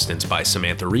production assistance by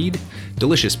Samantha Reed,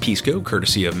 delicious Pisco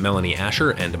courtesy of Melanie Asher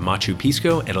and Macchu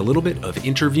Pisco, and a little bit of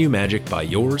interview magic by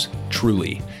yours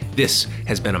truly. This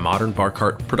has been a Modern Bar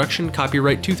Cart production,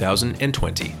 copyright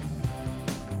 2020.